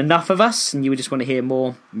get enough of us and you just want to hear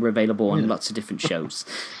more, we're available on lots of different shows.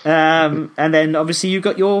 And then, obviously, you've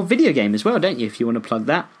got your video game as well, don't you, if you want to plug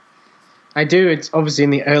that? I do. It's obviously in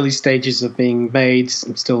the early stages of being made.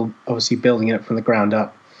 I'm still obviously building it from the ground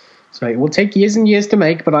up. So it will take years and years to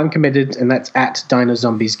make, but I'm committed, and that's at Dino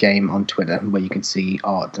Zombies Game on Twitter, where you can see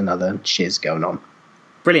art and other shiz going on.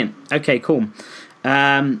 Brilliant. Okay, cool.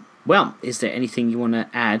 Well, is there anything you want to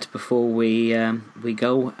add before we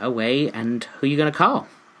go away, and who are you going to call?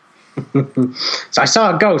 So I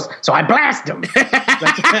saw a ghost, so I blasted him.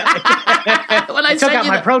 I took out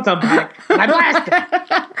my proton pack, and I blasted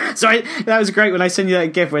him. So that was great when I sent you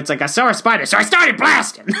that gif where it's like, I saw a spider, so I started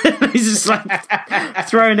blasting. He's just like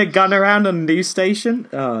throwing a gun around on a news station.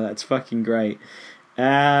 Oh, that's fucking great.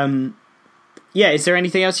 Yeah, is there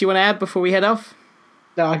anything else you want to add before we head off?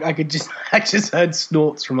 No, I just heard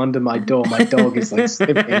snorts from under my door. My dog is like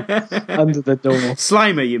sniffing under the door.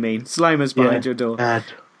 Slimer, you mean? Slimer's behind your door. Bad.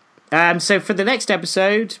 So for the next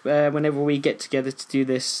episode, whenever we get together to do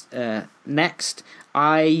this next,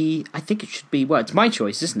 I think it should be, well, it's my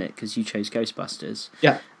choice, isn't it? Because you chose Ghostbusters.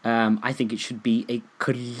 Yeah. I think it should be a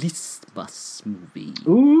Christmas movie.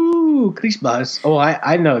 Ooh, Christmas. Oh,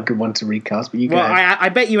 I know a good one to recast, but you go ahead. I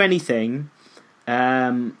bet you anything.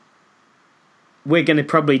 We're going to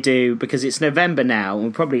probably do, because it's November now, we'll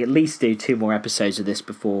probably at least do 2 more episodes of this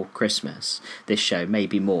before Christmas, this show,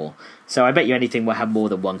 maybe more. So I bet you anything we'll have more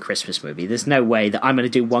than one Christmas movie. There's no way that I'm going to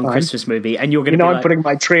do one Christmas movie and you're going to be I'm putting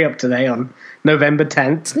my tree up today on November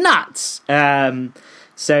 10th. It's nuts!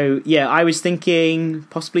 So, yeah, I was thinking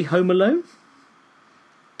possibly Home Alone.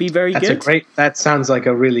 Be very good. That sounds like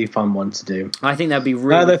a really fun one to do. I think that'd be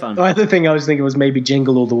really fun. The other thing I was thinking was maybe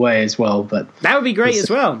Jingle All the Way as well, but that would be great as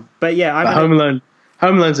well. But yeah, Home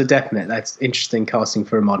Alone's a definite. That's interesting casting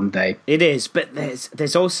for a modern day. It is, but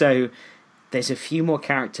there's also a few more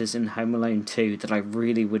characters in Home Alone 2 that I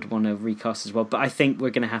really would want to recast as well. But I think we're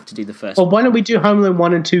going to have to do the first. Well, why don't we do Home Alone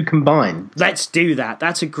 1 and 2 combined? Let's do that.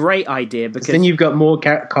 That's a great idea because then you've got more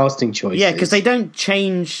casting choices. Yeah, because they don't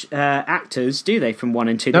change actors, do they? From 1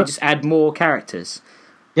 and 2, They just add more characters.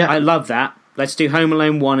 Yeah, I love that. Let's do Home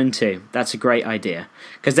Alone 1 and 2. That's a great idea.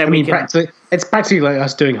 Because then it's practically like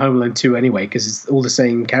us doing Home Alone 2 anyway, because it's all the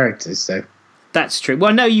same characters. So that's true.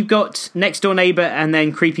 Well, no, you've got Next Door Neighbor and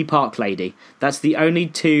then Creepy Park Lady. That's the only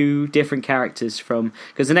 2 different characters from,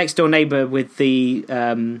 because the Next Door Neighbor with the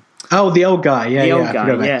the old guy,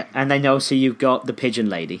 yeah, and then also you've got the Pigeon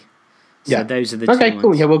Lady. So those are the 2 Okay,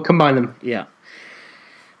 cool. ones. Yeah, we'll combine them. Yeah.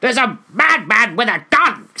 There's a madman with a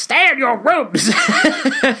gun. Stay in your rooms.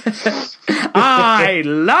 I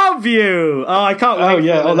love you. Oh, I can't wait. Oh,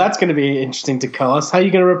 yeah. Oh, that's going to be interesting to cast. How are you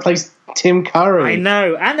going to replace Tim Curry? I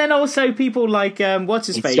know. And then also people like, what's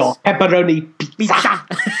his face? Your pepperoni pizza.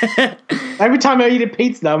 Every time I eat a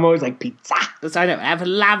pizza, I'm always like, pizza. I know. Have a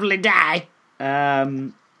lovely day.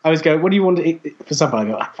 I always go, what do you want to eat for supper? I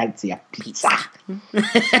go, I fancy a pizza.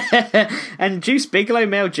 And Juice Bigelow,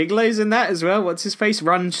 Male Gigolo's in that as well. What's his face?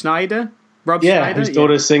 Rob Schneider? His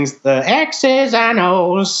daughter sings the X's and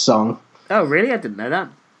O's song. Oh, really? I didn't know that.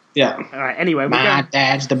 Yeah. All right, anyway. My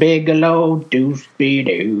dad's the Bigelow,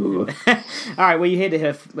 deuce-be-doo. All right, well, you heard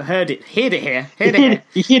it here.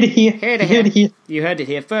 You heard it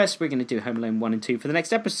here first. We're going to do Home Alone 1 and 2 for the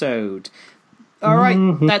next episode. All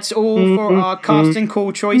right, that's all for our casting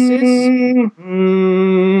call choices.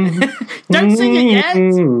 Don't sing it yet.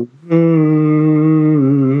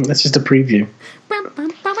 That's just a preview.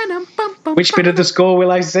 Which bit of the score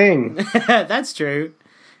will I sing? That's true.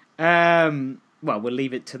 Well, we'll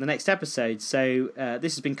leave it to the next episode. So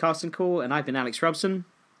this has been Casting Call, and I've been Alex Robson.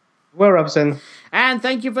 Well, Robson. And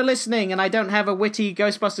thank you for listening. And I don't have a witty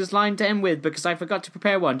Ghostbusters line to end with because I forgot to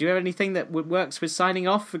prepare one. Do you have anything that works with signing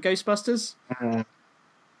off for Ghostbusters?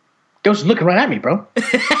 Ghost looking right at me, bro.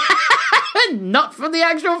 Not from the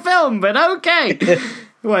actual film, but okay.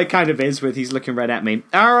 Well, it kind of is with he's looking right at me.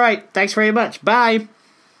 All right. Thanks very much. Bye.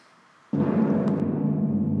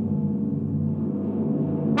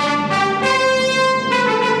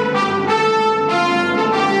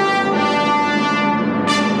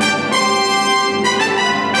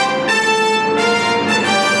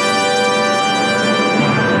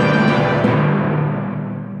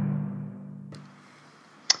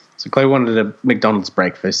 So Chloe wanted a McDonald's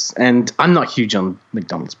breakfast, and I'm not huge on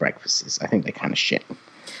McDonald's breakfasts. I think they're kind of shit.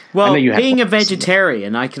 Well, being a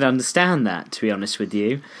vegetarian, I can understand that, to be honest with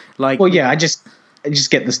you. I just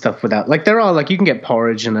get the stuff without, like, there are, like, you can get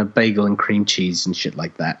porridge and a bagel and cream cheese and shit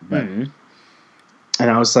like that. But, and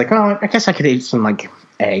I was like, oh, I guess I could eat some, like,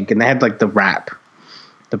 egg. And they had, like, the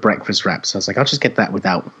breakfast wrap. So I was like, I'll just get that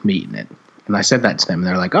without meat in it. And I said that to them, and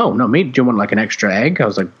they're like, oh, no meat? Do you want, like, an extra egg? I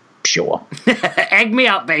was like, sure. Egg me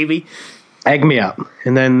up, baby. Egg me up.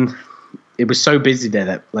 And then it was so busy there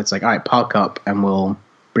that it's like, all right, park up and we'll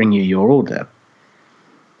bring you your order.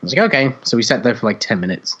 was like, okay. So we sat there for like 10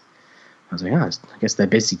 minutes. I was like, I guess they're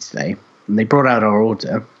busy today. And they brought out our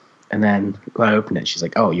order. And then when I opened it, she's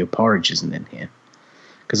like, oh, your porridge isn't in here.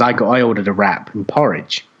 Because I ordered a wrap and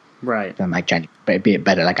porridge. Right. And I'm like, trying to be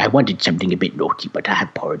better. Like, I wanted something a bit naughty, but I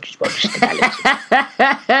had porridge as well. Just to balance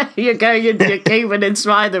it. You're going into Kingman and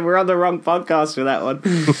Smither. We're on the wrong podcast for that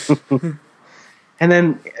one. And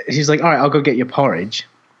then she's like, all right, I'll go get your porridge.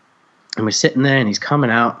 And we're sitting there, and he's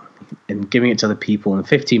coming out and giving it to other people, and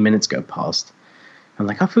 15 minutes go past. I'm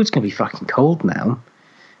like, our food's going to be fucking cold now.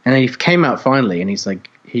 And then he came out finally, and he's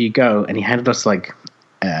like, here you go. And he handed us, like,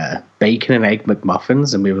 bacon and egg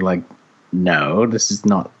McMuffins, and we were like, no, this is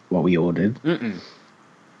not what we ordered. Mm-mm.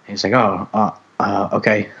 He's like,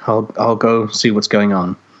 okay, I'll go see what's going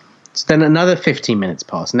on. So then another 15 minutes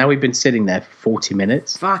passed. Now we've been sitting there for 40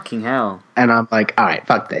 minutes. Fucking hell. And I'm like, all right,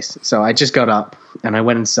 fuck this. So I just got up and I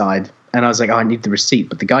went inside and I was like, oh, I need the receipt.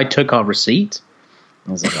 But the guy took our receipt.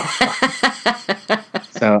 I was like, oh, fuck.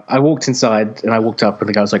 So I walked inside and I walked up and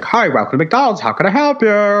the guy was like, hi, welcome to McDonald's. How can I help you?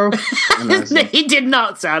 And I was like, He did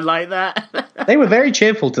not sound like that. they were very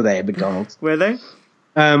cheerful today at McDonald's. Were they?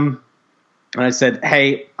 And I said,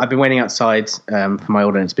 hey, I've been waiting outside for my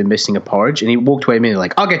order and it's been missing a porridge. And he walked away immediately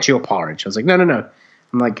like, I'll get you a porridge. I was like, no.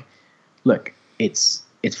 I'm like, look, it's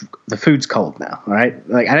the food's cold now, all right?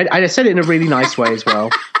 Like, I said it in a really nice way as well.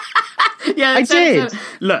 Yeah, I did.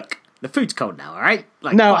 Look, the food's cold now, all right?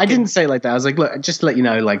 Like, no, I didn't say it like that. I was like, look, just to let you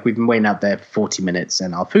know, like, we've been waiting out there for 40 minutes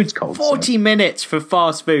and our food's cold. 40 minutes for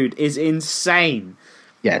fast food is insane.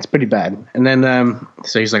 Yeah, it's pretty bad. And then,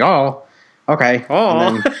 so he's like, oh, okay. Oh.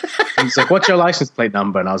 And then he's like, what's your license plate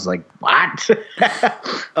number? And I was like, what? I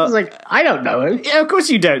was like, I don't know. Yeah, of course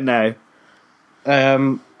you don't know. I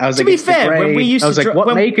was to like, be fair, when we used I was to like,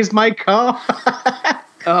 what make is my car?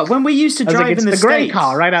 when we used to drive like, in the States, the grey States,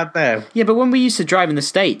 car right out there. Yeah, but when we used to drive in the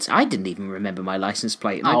States, I didn't even remember my license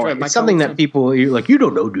plate. And I drove my it's something car that people you like. You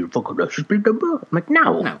don't know the fucking license plate number. I'm like,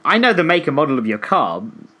 no. No, I know the make and model of your car.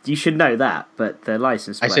 You should know that, but the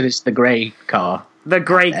license plate. I said it's the grey car. The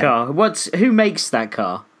grey car. Who makes that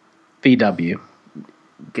car? VW.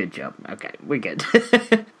 Good job. Okay, we're good.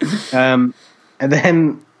 And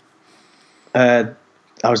then I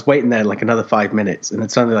was waiting there like another 5 minutes, and then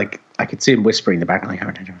suddenly, like, I could see him whispering in the back, like,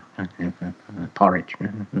 porridge,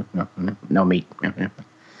 no meat.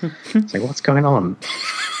 It's like, what's going on?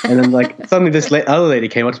 And then, like, suddenly this other lady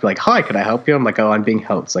came up to be like, hi, can I help you? I'm like, oh, I'm being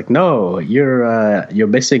helped. It's like, no, you're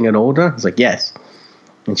missing an order? I was like, yes.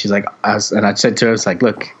 And she's like, and I said to her, it's like,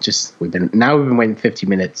 look, we've been waiting 50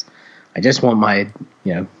 minutes. I just want my,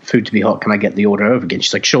 food to be hot. Can I get the order over again?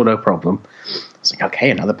 She's like, sure, no problem. I was like, okay,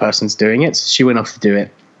 another person's doing it. So she went off to do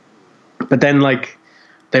it. But then, like,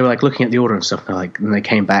 they were, like, looking at the order and stuff. And they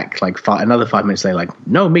came back, like, another 5 minutes later, like,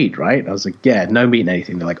 no meat, right? I was like, yeah, no meat and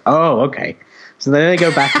anything. They're like, oh, okay. So then they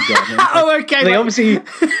go back again. Okay. They obviously,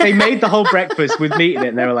 they made the whole breakfast with meat in it.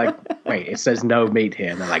 And they were like, wait, it says no meat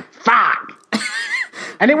here. And they're like, fuck.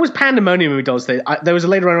 And it was pandemonium in McDonald's. There was a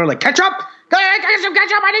lady running around like, ketchup! Get some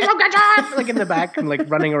ketchup! I need some ketchup! Like in the back and like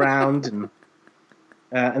running around.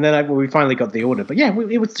 And then we finally got the order. But yeah,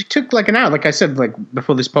 it took like an hour. Like I said, like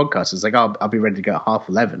before this podcast, it's like, I'll be ready to go at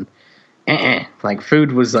 11:30. Like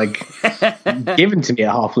food was like given to me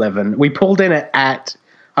at 11:30. We pulled in at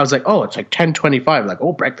I was like, oh, it's like 10:25. Like,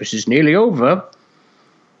 oh, breakfast is nearly over.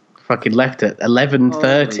 Fucking left at 11:30.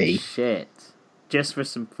 Holy shit. Just for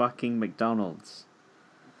some fucking McDonald's.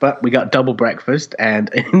 But we got double breakfast, and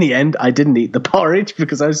in the end, I didn't eat the porridge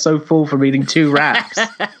because I was so full from eating 2 wraps.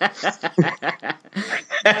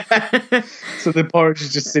 So the porridge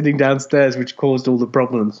is just sitting downstairs, which caused all the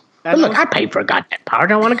problems. But look, I paid for a goddamn porridge.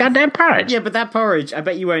 I want a goddamn porridge. Yeah, but that porridge, I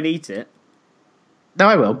bet you won't eat it. No,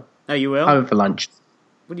 I will. Oh, you will? I will for lunch.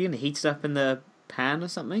 What, are you going to heat it up in the pan or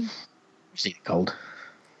something? Just eat it cold.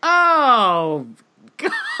 Oh,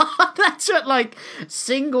 God, that's what, like,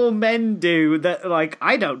 single men do. That, like,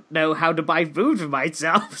 I don't know how to buy food for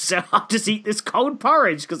myself, so I'll just eat this cold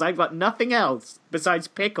porridge because I've got nothing else besides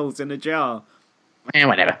pickles in a jar.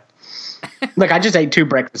 Whatever. Look, I just ate 2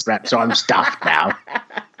 breakfast wraps, so I'm stuffed now.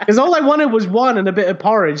 Because all I wanted was 1 and a bit of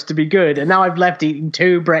porridge to be good, and now I've left eating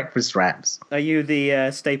 2 breakfast wraps. Are you the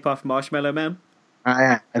Stay Puft Marshmallow Man?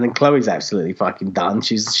 And then Chloe's absolutely fucking done.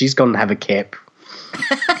 She's gone to have a kip.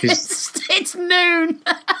 It's noon.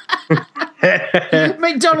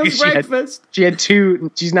 McDonald's breakfast.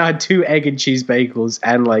 She's now had 2 egg and cheese bagels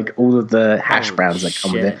and like all of the hash browns that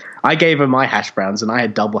come with it. I gave her my hash browns and I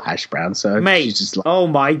had double hash browns. So mate, she's just like, oh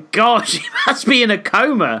my gosh, she must be in a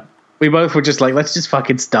coma. We both were just like, let's just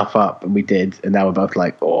fucking stuff up, and we did. And now we're both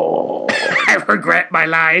like, oh, I regret my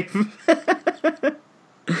life.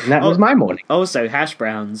 And that was my morning. Also, hash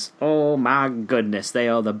browns. Oh my goodness, they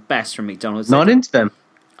are the best from McDonald's. Not into them.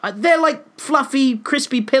 They're like fluffy,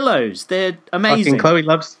 crispy pillows. They're amazing. Fucking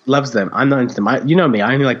Chloe loves them. I'm not into them. You know me.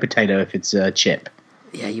 I only like potato if it's a chip.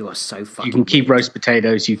 Yeah, you are so fucking. You can keep weird. roast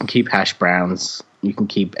potatoes. You can keep hash browns. You can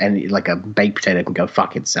keep any like a baked potato can go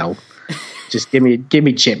fuck itself. Just give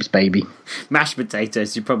me chips, baby. Mashed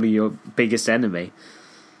potatoes are probably your biggest enemy.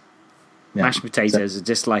 Yeah. Mashed potatoes are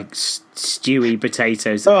just like stewy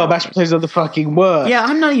potatoes. Oh, mashed potatoes are the fucking worst. Yeah,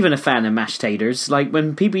 I'm not even a fan of mashed taters. Like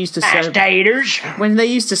when people used to serve taters. when they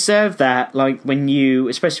used to serve that, like when you,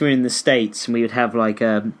 especially when in the States, and we would have like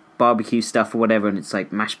barbecue stuff or whatever, and it's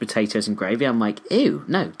like mashed potatoes and gravy. I'm like, ew,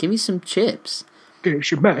 no, give me some chips. Get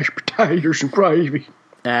some mashed potatoes and gravy.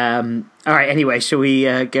 All right. Anyway, shall we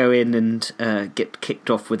go in and get kicked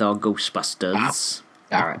off with our Ghostbusters?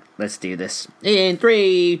 All right, let's do this. In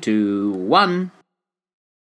 3, 2, 1.